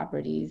Register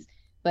properties.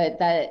 But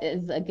that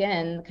is,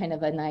 again, kind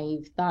of a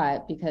naive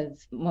thought,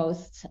 because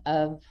most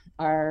of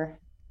our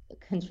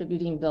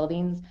contributing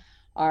buildings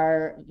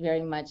are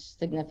very much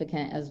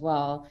significant as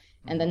well.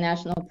 And the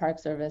National Park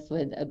Service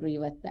would agree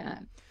with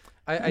that.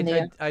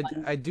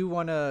 I do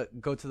want to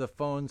go to the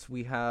phones.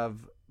 We have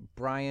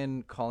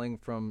Brian calling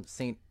from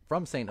St.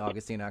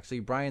 Augustine, actually.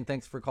 Brian,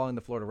 thanks for calling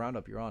the Florida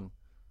Roundup. You're on.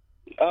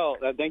 Oh,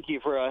 thank you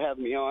for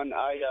having me on.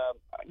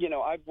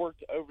 I've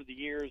worked over the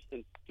years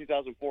since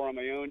 2004 on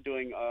my own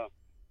doing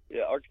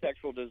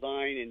architectural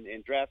design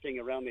and drafting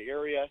around the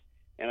area,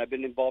 and I've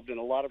been involved in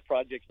a lot of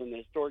projects in the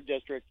historic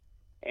district.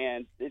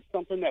 And it's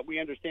something that we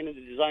understand in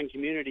the design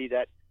community,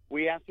 that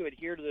we have to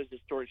adhere to those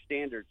historic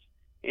standards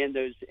in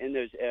those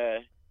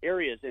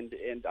areas.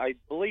 And I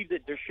believe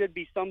that there should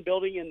be some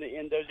building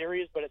in those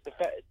areas, but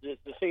the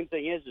same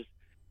thing is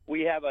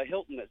we have a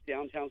Hilton that's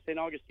downtown St.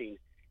 Augustine,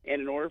 and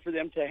in order for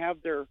them to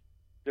have their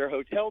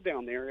hotel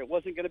down there, it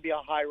wasn't going to be a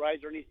high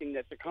rise or anything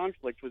that's a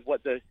conflict with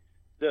what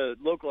the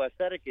local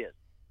aesthetic is.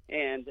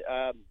 And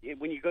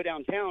when you go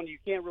downtown, you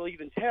can't really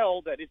even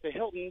tell that it's a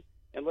Hilton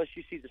unless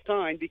you see the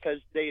sign, because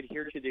they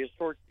adhere to the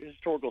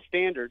historical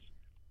standards.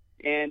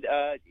 And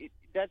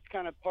that's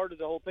kind of part of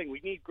the whole thing. We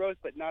need growth,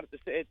 but not at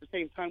the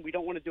same time. We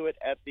don't want to do it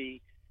at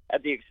the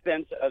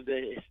expense of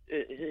the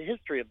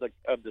history of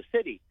the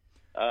city.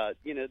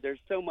 There's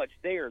so much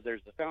there.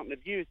 There's the Fountain of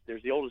Youth.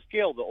 There's the oldest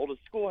jail, the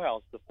oldest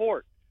schoolhouse, the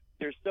fort.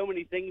 There's so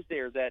many things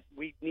there that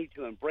we need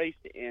to embrace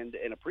and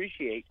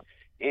appreciate.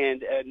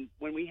 And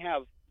when we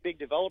have big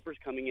developers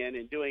coming in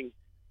and doing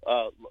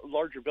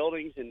larger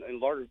buildings and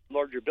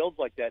larger builds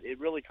like that, it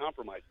really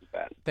compromises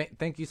that.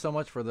 Thank you so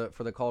much for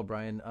the call,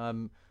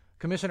 Brian.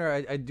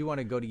 Commissioner, I do want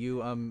to go to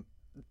you.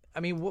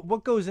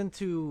 What goes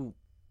into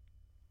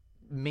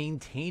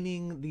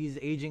maintaining these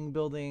aging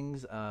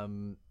buildings?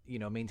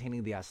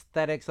 Maintaining the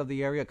aesthetics of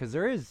the area, because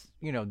there is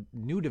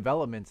new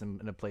developments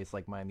in a place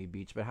like Miami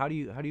Beach. But how do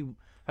you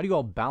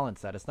all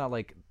balance that? It's not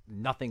like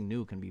nothing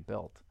new can be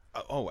built.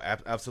 Oh,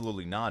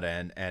 absolutely not.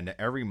 And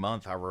every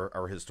month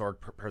our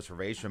historic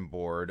preservation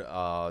board,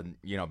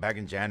 back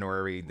in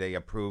January, they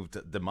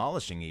approved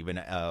demolishing even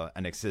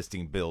an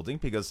existing building,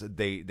 because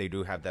they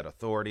do have that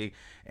authority,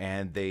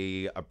 and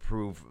they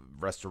approve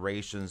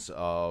restorations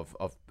of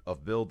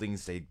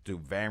buildings. They do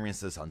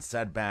variances on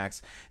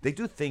setbacks. They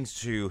do things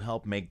to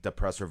help make the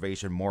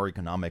preservation more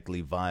economically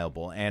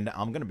viable. And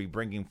I'm going to be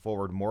bringing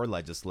forward more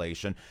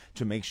legislation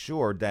to make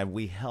sure that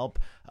we help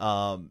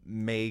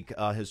make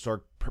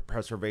historic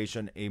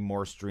preservation a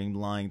more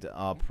streamlined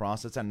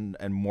process and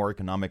more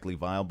economically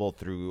viable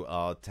through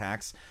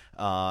tax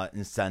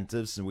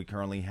incentives. We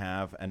currently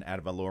have an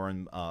ad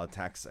valorem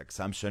tax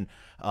exemption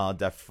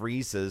that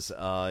freezes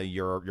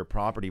your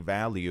property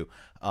value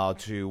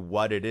to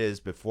what it is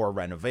before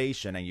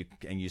renovation,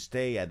 and you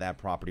stay at that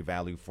property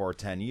value for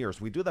 10 years.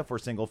 We do that for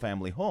single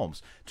family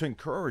homes to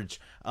encourage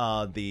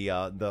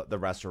the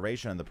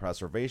restoration and the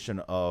preservation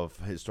of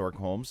historic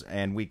homes,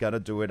 and we got to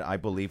do it, I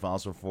believe,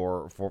 also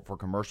for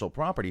commercial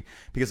property,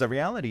 because the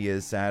reality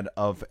is that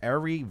of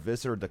every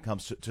visitor that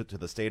comes to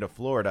the state of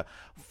Florida,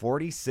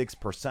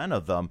 46%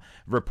 of them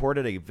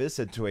reported a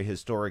visit to a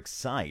historic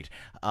site,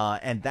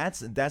 and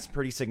that's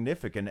pretty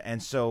significant.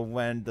 And so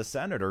when the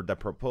senator that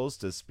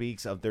proposed this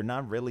speaks of there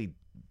not really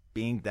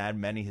being that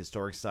many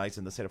historic sites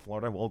in the state of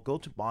Florida, well, go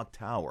to Bog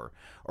Tower,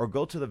 or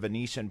go to the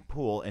Venetian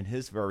Pool in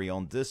his very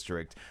own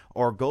district,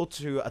 or go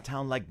to a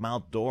town like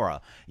Mount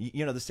Dora.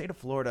 The state of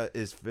Florida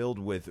is filled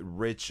with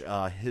rich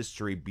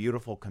history,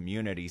 beautiful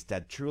communities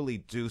that truly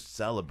do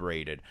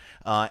celebrate it.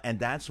 And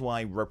that's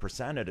why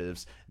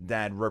representatives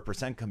that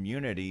represent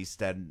communities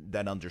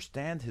that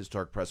understand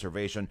historic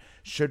preservation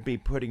should be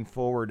putting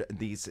forward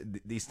these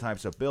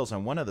types of bills.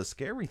 And one of the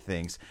scary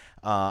things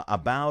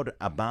about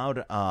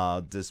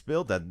this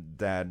bill that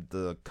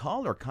the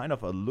caller kind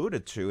of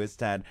alluded to is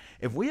that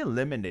if we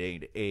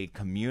eliminate a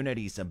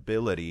community's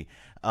ability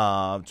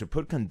to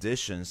put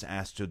conditions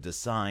as to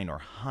design or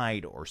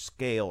height or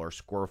scale or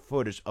square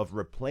footage of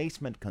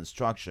replacement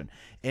construction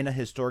in a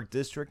historic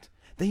district,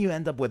 then you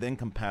end up with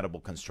incompatible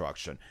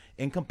construction.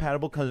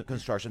 Incompatible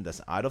construction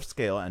that's out of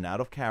scale and out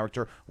of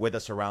character with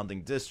the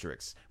surrounding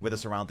districts, with the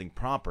surrounding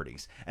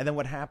properties. And then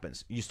what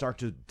happens? You start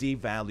to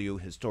devalue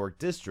historic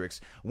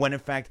districts, when in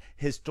fact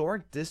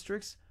historic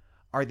districts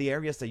are the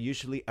areas that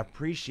usually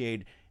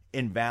appreciate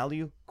in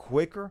value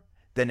quicker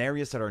than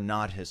areas that are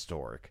not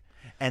historic.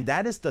 And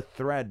that is the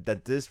thread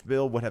that this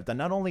bill would have done,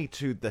 not only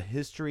to the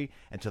history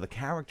and to the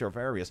character of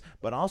areas,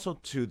 but also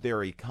to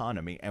their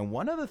economy. And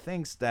one of the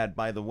things that,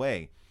 by the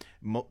way,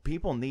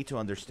 people need to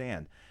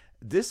understand,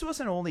 this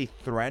wasn't only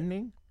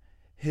threatening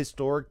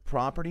historic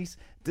properties,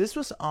 this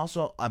was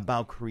also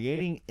about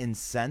creating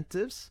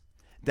incentives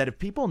that if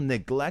people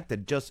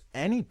neglected just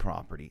any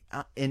property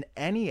in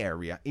any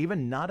area,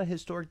 even not a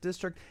historic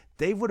district,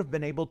 they would have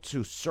been able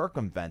to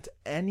circumvent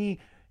any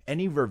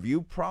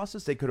review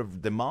process. They could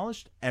have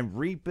demolished and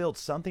rebuilt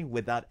something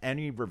without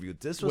any review.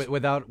 This was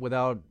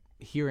without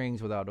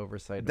hearings, without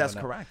oversight. That's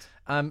correct.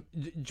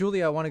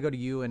 Julia, I want to go to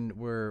you, and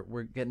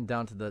we're getting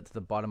down to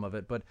the bottom of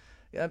it. But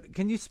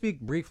can you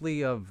speak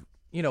briefly of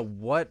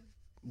what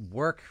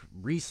work,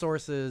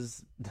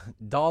 resources,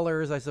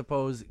 dollars, I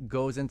suppose,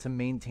 goes into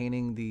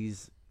maintaining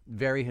these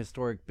very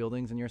historic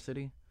buildings in your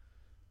city?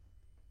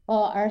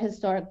 Well, our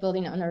historic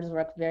building owners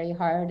work very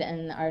hard,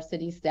 and our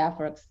city staff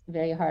works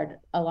very hard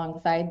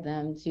alongside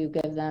them to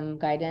give them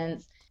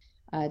guidance,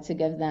 to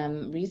give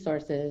them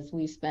resources.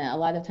 We spent a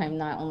lot of time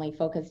not only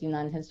focusing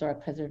on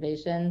historic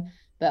preservation,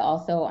 but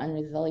also on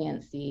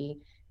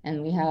resiliency.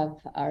 And we have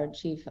our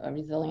chief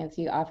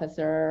resiliency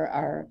officer,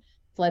 our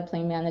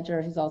floodplain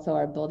manager, who's also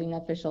our building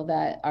official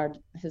that our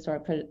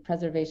historic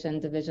preservation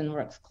division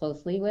works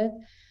closely with.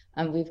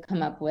 We've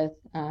come up with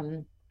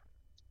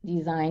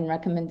design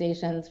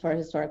recommendations for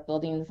historic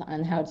buildings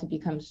on how to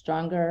become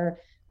stronger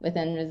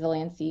within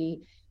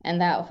resiliency. And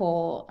that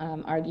whole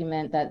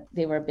argument that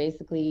they were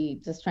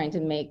basically just trying to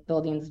make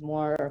buildings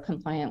more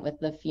compliant with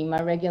the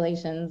FEMA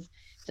regulations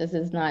just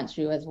is not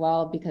true as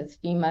well, because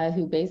FEMA,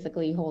 who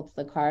basically holds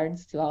the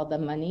cards to all the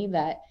money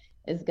that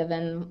is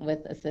given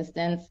with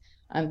assistance,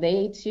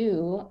 they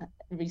too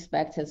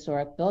respect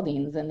historic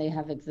buildings, and they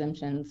have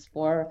exemptions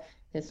for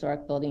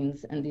historic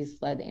buildings in these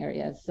flood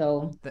areas.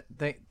 So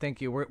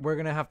thank you. We're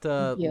going to have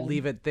to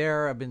leave it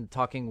there. I've been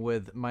talking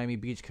with Miami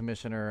Beach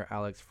Commissioner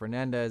Alex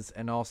Fernandez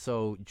and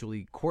also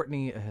Julie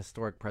Courtney, a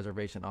historic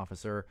preservation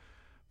officer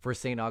for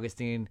St.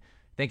 Augustine.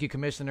 Thank you,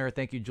 Commissioner.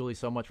 Thank you, Julie,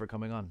 so much for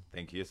coming on.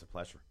 Thank you. It's a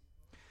pleasure.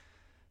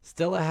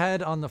 Still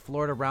ahead on the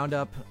Florida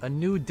Roundup, a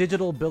new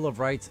digital Bill of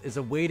Rights is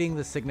awaiting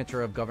the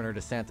signature of Governor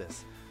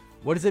DeSantis.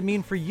 What does it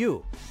mean for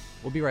you?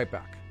 We'll be right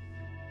back.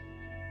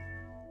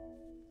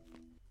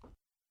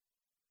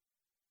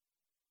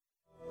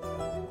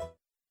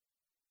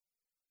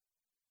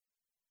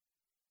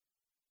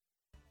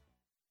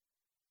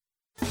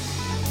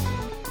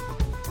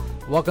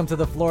 Welcome to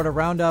the Florida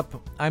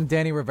Roundup. I'm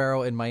Danny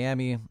Rivero in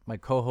Miami. My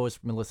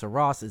co-host Melissa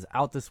Ross is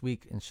out this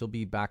week, and she'll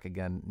be back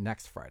again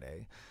next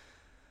Friday.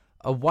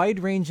 A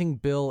wide-ranging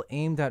bill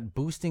aimed at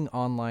boosting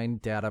online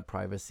data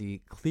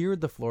privacy cleared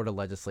the Florida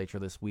legislature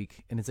this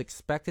week and is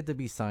expected to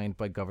be signed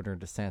by Governor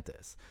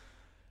DeSantis.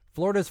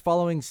 Florida is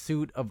following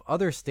suit of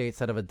other states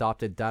that have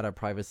adopted data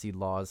privacy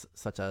laws,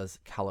 such as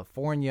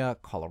California,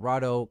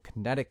 Colorado,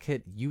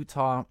 Connecticut,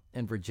 Utah,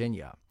 and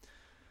Virginia.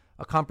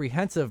 A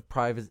comprehensive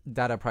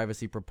data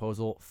privacy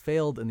proposal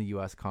failed in the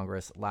U.S.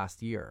 Congress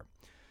last year.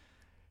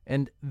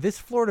 And this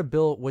Florida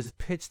bill was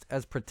pitched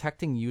as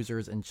protecting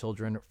users and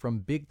children from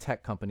big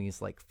tech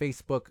companies like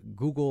Facebook,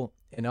 Google,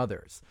 and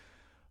others.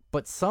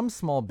 But some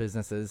small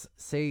businesses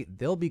say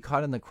they'll be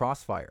caught in the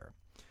crossfire.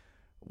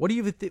 What do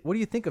you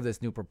think of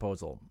this new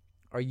proposal?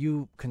 Are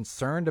you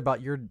concerned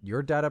about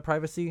your data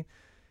privacy?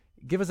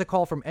 Give us a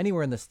call from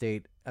anywhere in the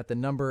state at the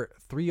number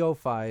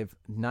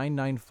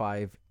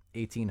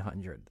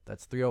 305-995-1800.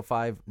 That's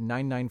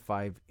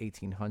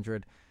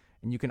 305-995-1800.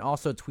 And you can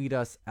also tweet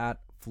us at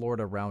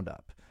Florida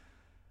Roundup.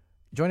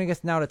 Joining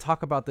us now to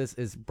talk about this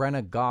is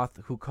Brenna Goth,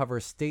 who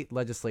covers state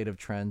legislative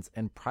trends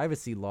and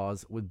privacy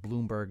laws with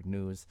Bloomberg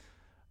News.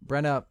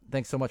 Brenna,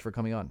 thanks so much for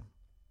coming on.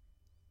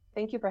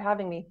 Thank you for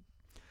having me.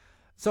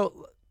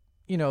 So,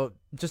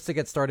 just to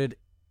get started,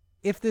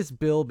 if this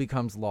bill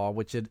becomes law,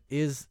 which it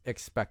is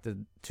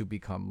expected to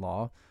become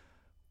law,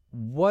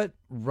 what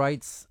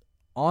rights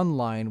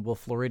online will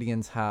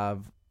Floridians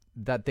have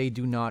that they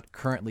do not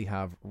currently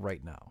have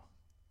right now?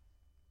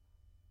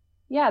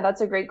 Yeah,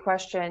 that's a great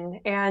question.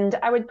 And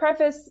I would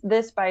preface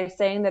this by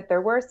saying that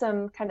there were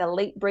some kind of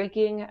late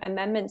breaking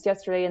amendments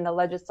yesterday in the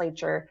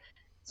legislature.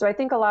 So I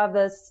think a lot of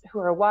us who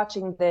are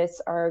watching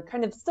this are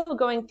kind of still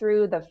going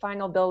through the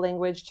final bill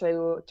language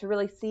to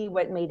really see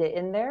what made it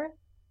in there.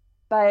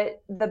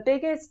 But the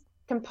biggest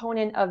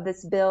component of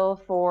this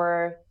bill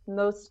for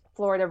most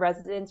Florida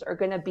residents are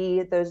going to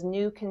be those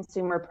new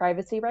consumer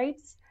privacy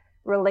rights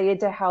related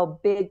to how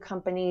big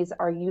companies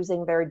are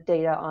using their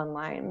data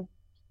online.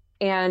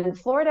 And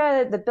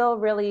Florida, the bill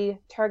really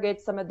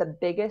targets some of the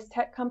biggest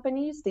tech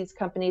companies. These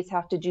companies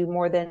have to do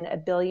more than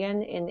 $1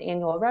 billion in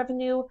annual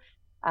revenue.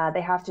 They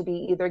have to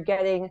be either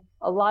getting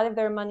a lot of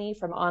their money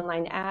from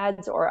online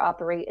ads or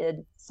operate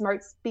a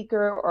smart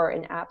speaker or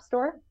an app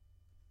store.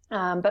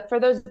 But for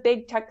those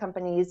big tech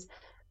companies,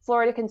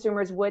 Florida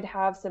consumers would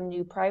have some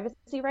new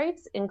privacy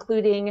rights,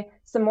 including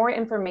some more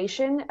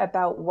information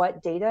about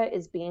what data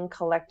is being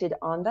collected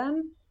on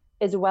them,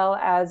 as well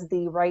as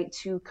the right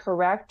to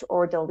correct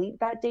or delete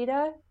that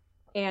data.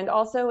 and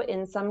also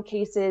in some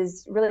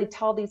cases really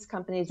tell these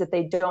companies that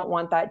they don't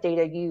want that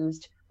data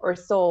used or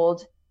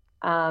sold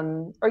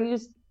or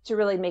used to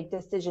really make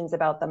decisions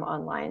about them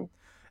online.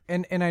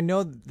 And I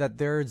know that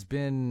there's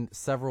been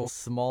several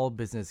small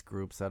business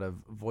groups that have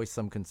voiced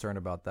some concern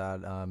about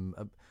that,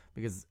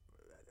 because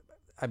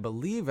I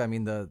believe, I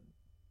mean, the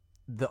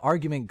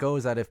argument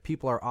goes that if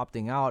people are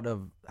opting out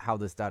of how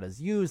this data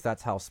is used,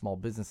 that's how small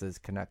businesses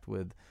connect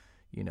with,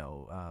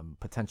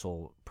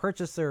 potential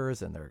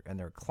purchasers and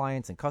their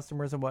clients and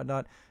customers and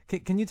whatnot.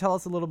 Can you tell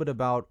us a little bit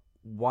about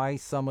why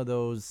some of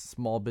those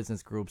small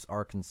business groups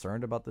are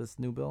concerned about this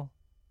new bill?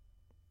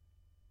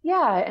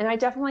 Yeah, and I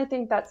definitely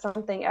think that's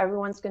something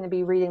everyone's going to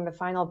be reading the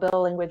final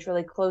bill language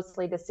really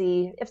closely to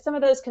see if some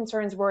of those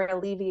concerns were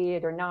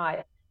alleviated or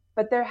not.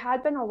 But there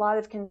had been a lot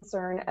of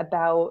concern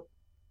about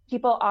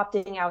people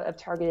opting out of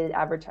targeted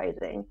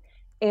advertising.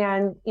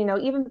 And,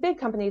 even big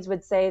companies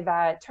would say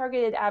that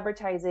targeted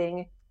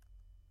advertising,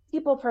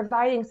 people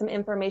providing some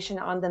information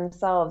on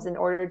themselves in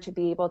order to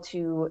be able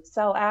to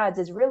sell ads,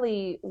 is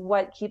really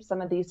what keeps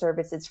some of these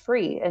services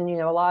free. And,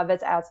 a lot of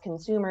us as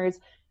consumers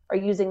are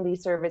using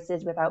these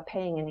services without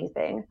paying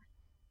anything.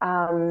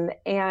 And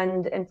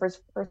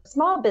for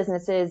small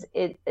businesses,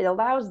 it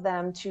allows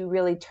them to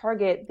really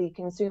target the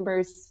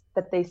consumers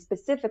that they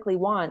specifically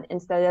want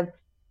instead of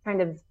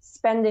kind of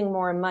spending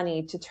more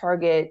money to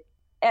target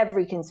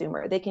every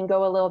consumer. They can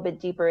go a little bit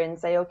deeper and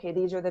say, okay,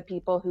 these are the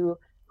people who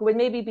would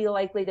maybe be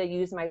likely to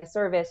use my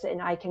service,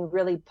 and I can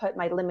really put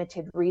my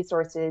limited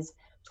resources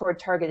toward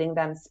targeting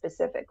them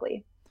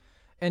specifically.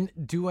 And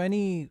do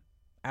any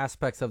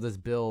aspects of this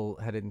bill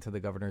headed into the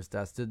governor's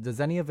desk, does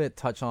any of it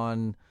touch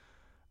on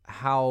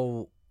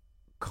how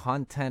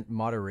content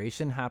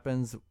moderation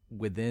happens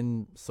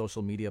within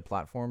social media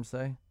platforms,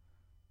 say?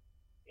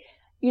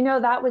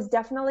 That was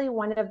definitely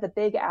one of the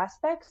big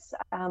aspects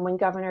when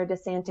Governor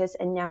DeSantis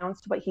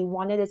announced what he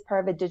wanted as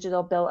part of a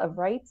digital bill of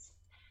rights,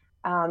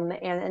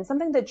 and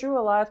something that drew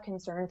a lot of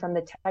concern from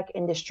the tech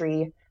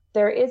industry.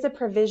 There is a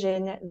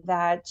provision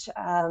that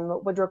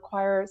would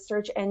require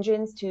search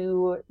engines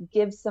to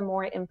give some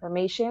more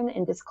information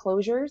and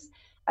disclosures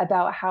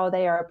about how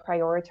they are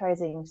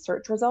prioritizing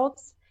search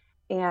results.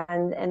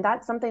 And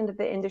that's something that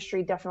the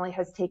industry definitely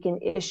has taken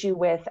issue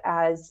with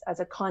as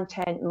a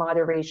content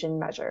moderation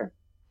measure.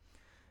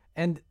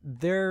 And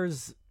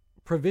there's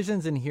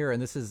provisions in here, and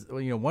this is,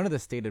 one of the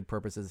stated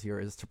purposes here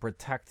is to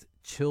protect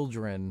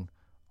children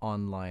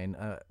online.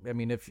 I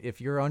mean, if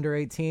you're under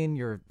 18,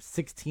 you're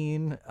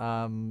 16,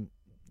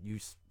 you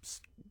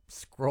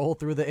scroll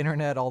through the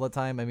internet all the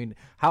time. I mean,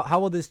 how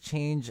will this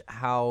change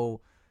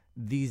how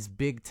these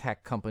big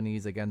tech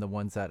companies, again, the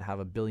ones that have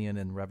 $1 billion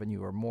in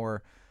revenue or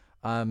more,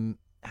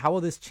 how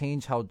will this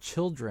change how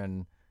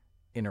children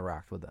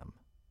interact with them?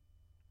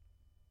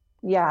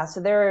 Yeah, so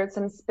there are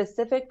some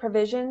specific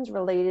provisions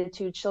related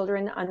to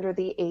children under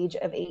the age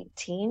of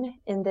 18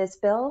 in this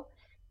bill.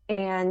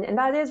 And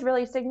that is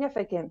really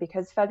significant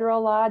because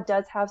federal law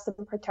does have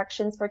some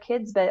protections for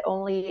kids, but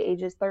only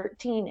ages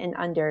 13 and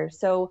under.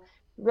 So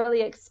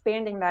really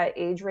expanding that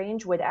age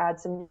range would add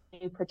some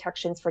new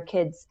protections for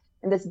kids.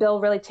 And this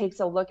bill really takes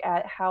a look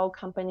at how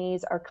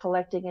companies are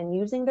collecting and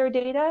using their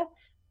data,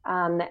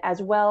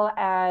 as well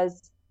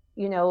as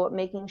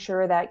making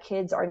sure that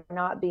kids are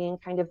not being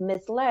kind of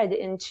misled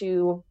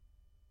into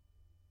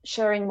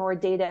sharing more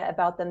data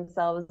about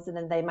themselves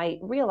than they might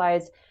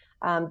realize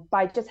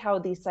by just how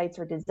these sites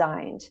are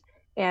designed.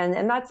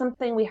 And that's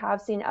something we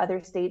have seen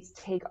other states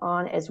take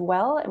on as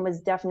well, and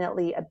was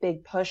definitely a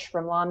big push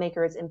from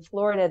lawmakers in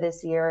Florida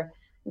this year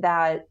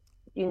that,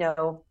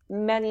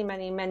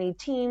 many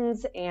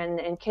teens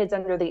and kids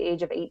under the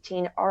age of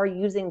 18 are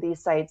using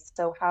these sites.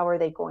 So how are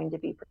they going to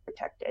be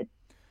protected?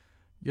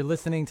 You're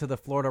listening to the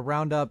Florida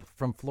Roundup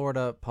from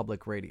Florida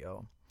Public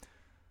Radio.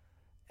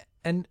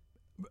 And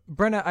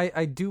Brenna,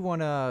 I do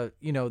want to,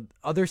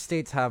 other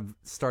states have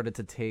started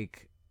to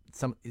take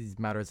some of these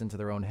matters into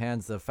their own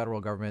hands. The federal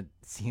government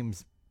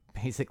seems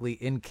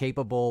basically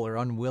incapable or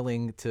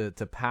unwilling to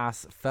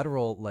pass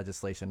federal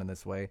legislation in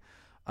this way.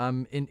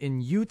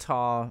 In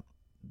Utah,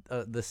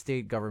 the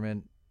state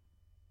government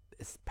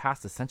has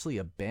passed essentially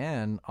a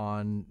ban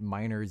on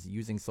minors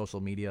using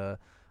social media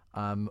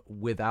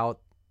without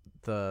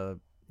their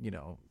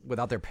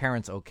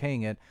parents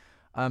okaying it.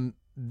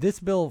 This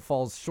bill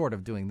falls short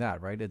of doing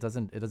that, right? It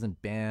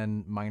doesn't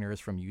ban minors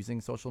from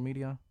using social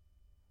media.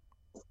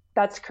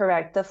 That's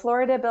correct. The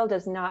Florida bill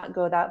does not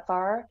go that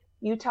far.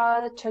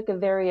 Utah took a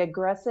very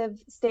aggressive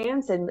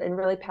stance and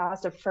really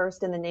passed a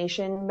first in the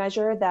nation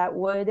measure that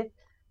would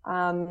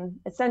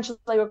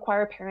essentially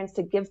require parents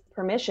to give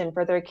permission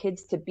for their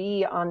kids to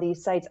be on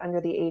these sites under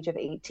the age of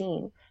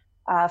 18.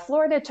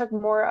 Florida took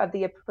more of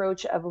the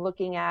approach of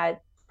looking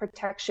at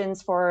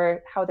protections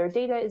for how their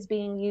data is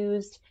being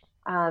used,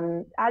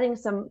 adding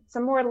some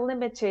more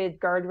limited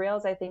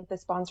guardrails, I think the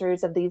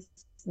sponsors of these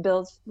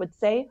bills would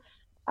say.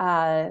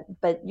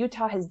 But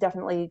Utah has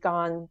definitely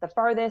gone the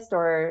farthest,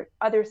 or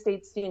other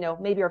states,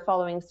 maybe are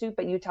following suit,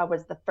 but Utah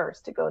was the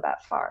first to go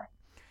that far.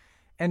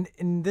 And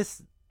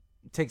this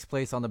takes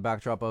place on the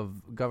backdrop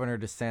of Governor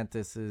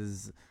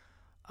DeSantis's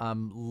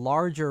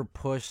larger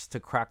push to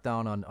crack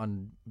down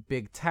on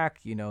big tech.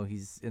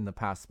 He's in the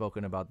past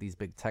spoken about these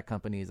big tech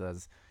companies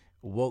as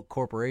woke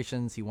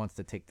corporations. He wants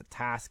to take the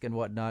task and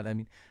whatnot. I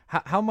mean,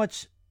 how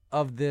much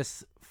of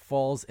this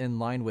falls in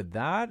line with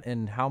that,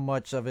 and how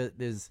much of it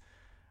is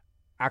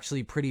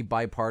actually pretty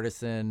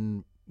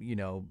bipartisan?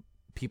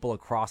 People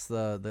across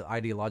the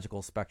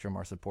ideological spectrum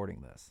are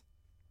supporting this.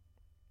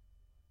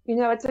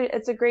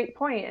 It's a great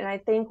point. And I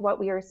think what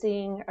we are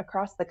seeing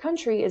across the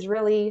country is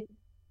really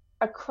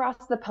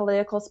across the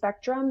political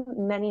spectrum,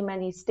 many,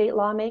 many state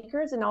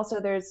lawmakers, and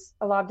also there's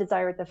a lot of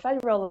desire at the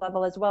federal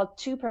level as well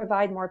to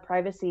provide more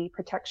privacy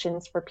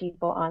protections for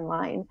people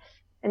online.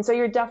 And so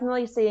you're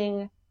definitely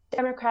seeing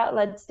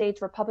Democrat-led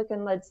states,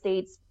 Republican-led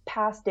states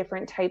pass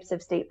different types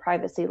of state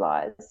privacy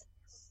laws.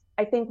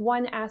 I think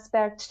one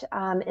aspect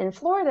in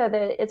Florida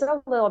that is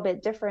a little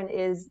bit different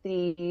is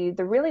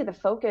the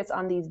focus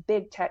on these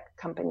big tech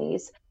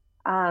companies.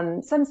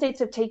 Some states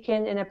have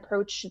taken an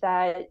approach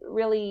that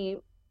really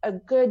a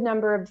good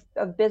number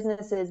of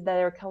businesses that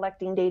are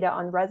collecting data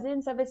on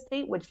residents of a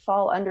state would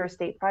fall under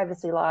state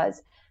privacy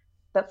laws.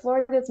 But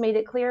Florida's made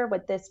it clear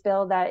with this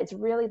bill that it's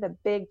really the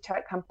big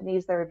tech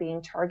companies that are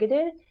being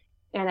targeted.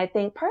 And I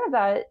think part of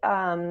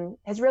that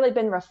has really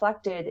been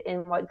reflected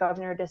in what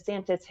Governor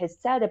DeSantis has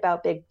said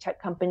about big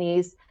tech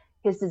companies,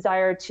 his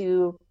desire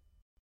to,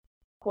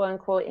 quote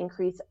unquote,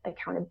 increase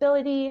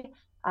accountability,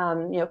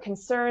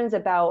 concerns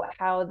about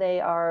how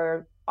they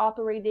are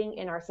operating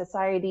in our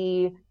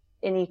society,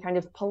 any kind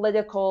of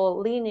political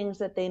leanings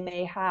that they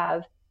may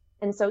have.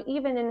 And so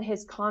even in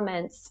his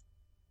comments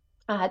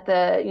at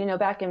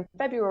back in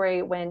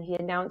February, when he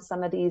announced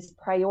some of these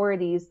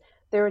priorities,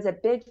 there was a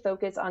big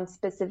focus on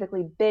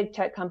specifically big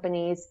tech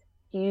companies.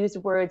 He used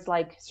words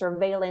like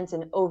surveillance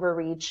and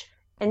overreach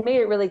and made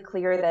it really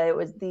clear that it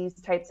was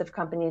these types of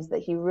companies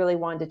that he really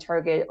wanted to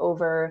target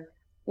over,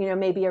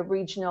 maybe a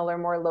regional or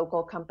more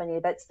local company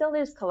that still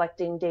is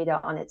collecting data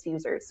on its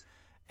users.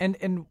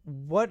 And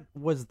what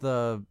was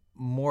the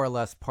more or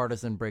less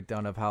partisan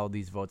breakdown of how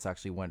these votes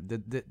actually went?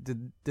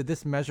 Did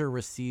this measure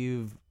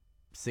receive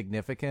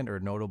significant or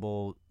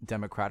notable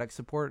Democratic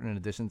support in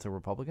addition to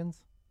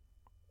Republicans?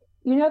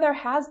 There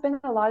has been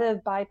a lot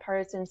of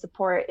bipartisan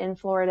support in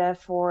Florida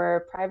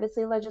for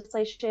privacy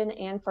legislation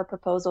and for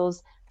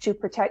proposals to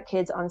protect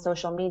kids on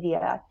social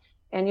media.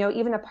 And,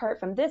 even apart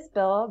from this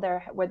bill,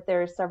 there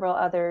are several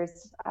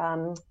others,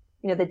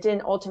 that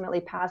didn't ultimately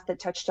pass that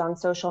touched on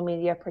social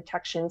media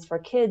protections for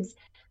kids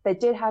that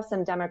did have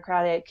some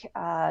Democratic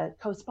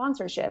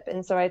co-sponsorship.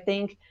 And so I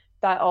think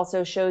that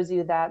also shows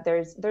you that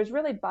there's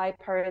really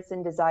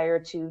bipartisan desire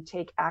to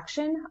take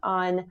action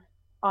on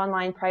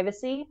online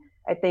privacy.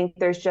 I think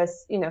there's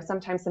just,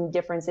 sometimes some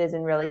differences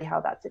in really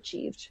how that's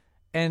achieved.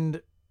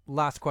 And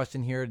last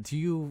question here. Do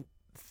you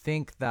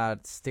think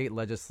that state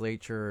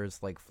legislatures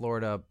like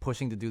Florida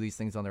pushing to do these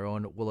things on their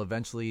own will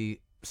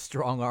eventually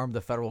strong arm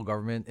the federal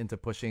government into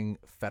pushing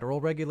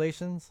federal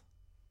regulations?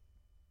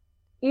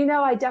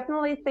 I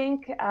definitely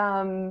think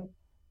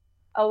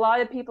a lot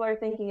of people are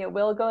thinking it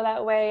will go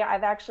that way.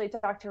 I've actually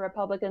talked to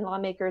Republican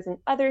lawmakers in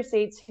other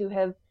states who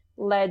have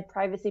led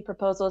privacy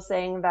proposals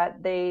saying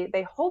that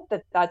they hope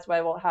that that's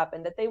what will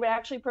happen, that they would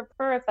actually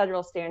prefer a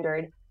federal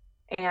standard,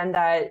 and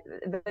that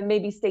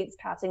maybe states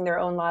passing their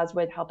own laws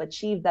would help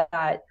achieve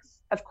that.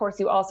 Of course,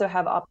 you also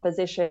have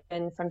opposition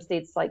from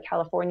states like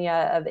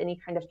California of any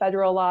kind of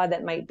federal law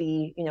that might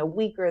be,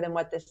 weaker than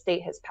what the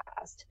state has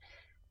passed.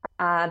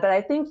 But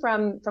I think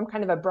from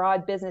kind of a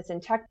broad business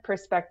and tech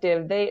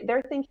perspective,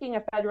 they're thinking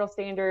a federal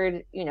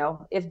standard,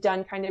 if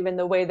done kind of in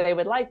the way that they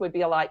would like, would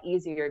be a lot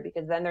easier,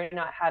 because then they're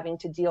not having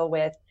to deal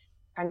with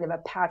kind of a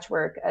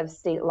patchwork of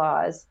state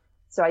laws.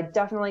 So I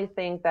definitely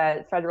think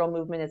that federal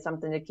movement is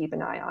something to keep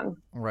an eye on.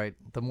 Right.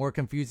 The more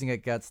confusing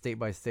it gets state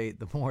by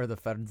state, the more the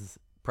feds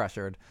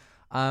pressured.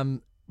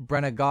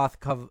 Brenna Goth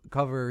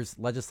covers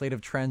legislative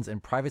trends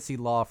and privacy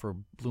law for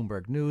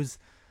Bloomberg News.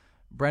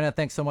 Brenna,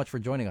 thanks so much for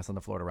joining us on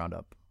the Florida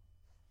Roundup.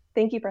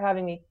 Thank you for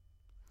having me.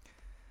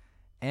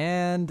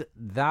 And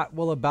that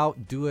will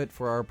about do it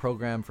for our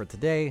program for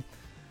today.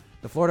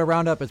 The Florida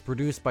Roundup is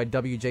produced by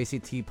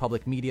WJCT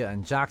Public Media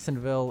in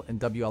Jacksonville and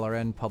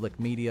WLRN Public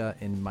Media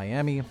in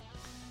Miami.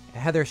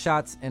 Heather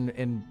Schatz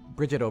and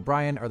Bridget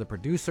O'Brien are the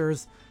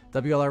producers.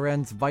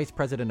 WLRN's Vice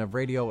President of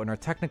Radio and our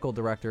technical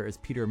director is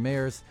Peter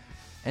Mayers.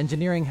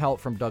 Engineering help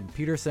from Doug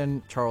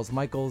Peterson, Charles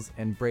Michaels,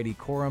 and Brady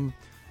Coram.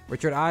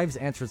 Richard Ives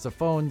answers the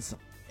phones.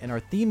 And our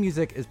theme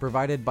music is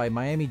provided by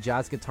Miami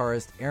jazz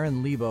guitarist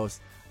Aaron Lebos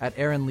at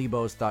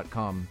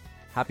aaronlebos.com.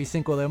 Happy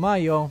Cinco de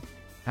Mayo.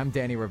 I'm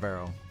Danny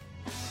Rivero.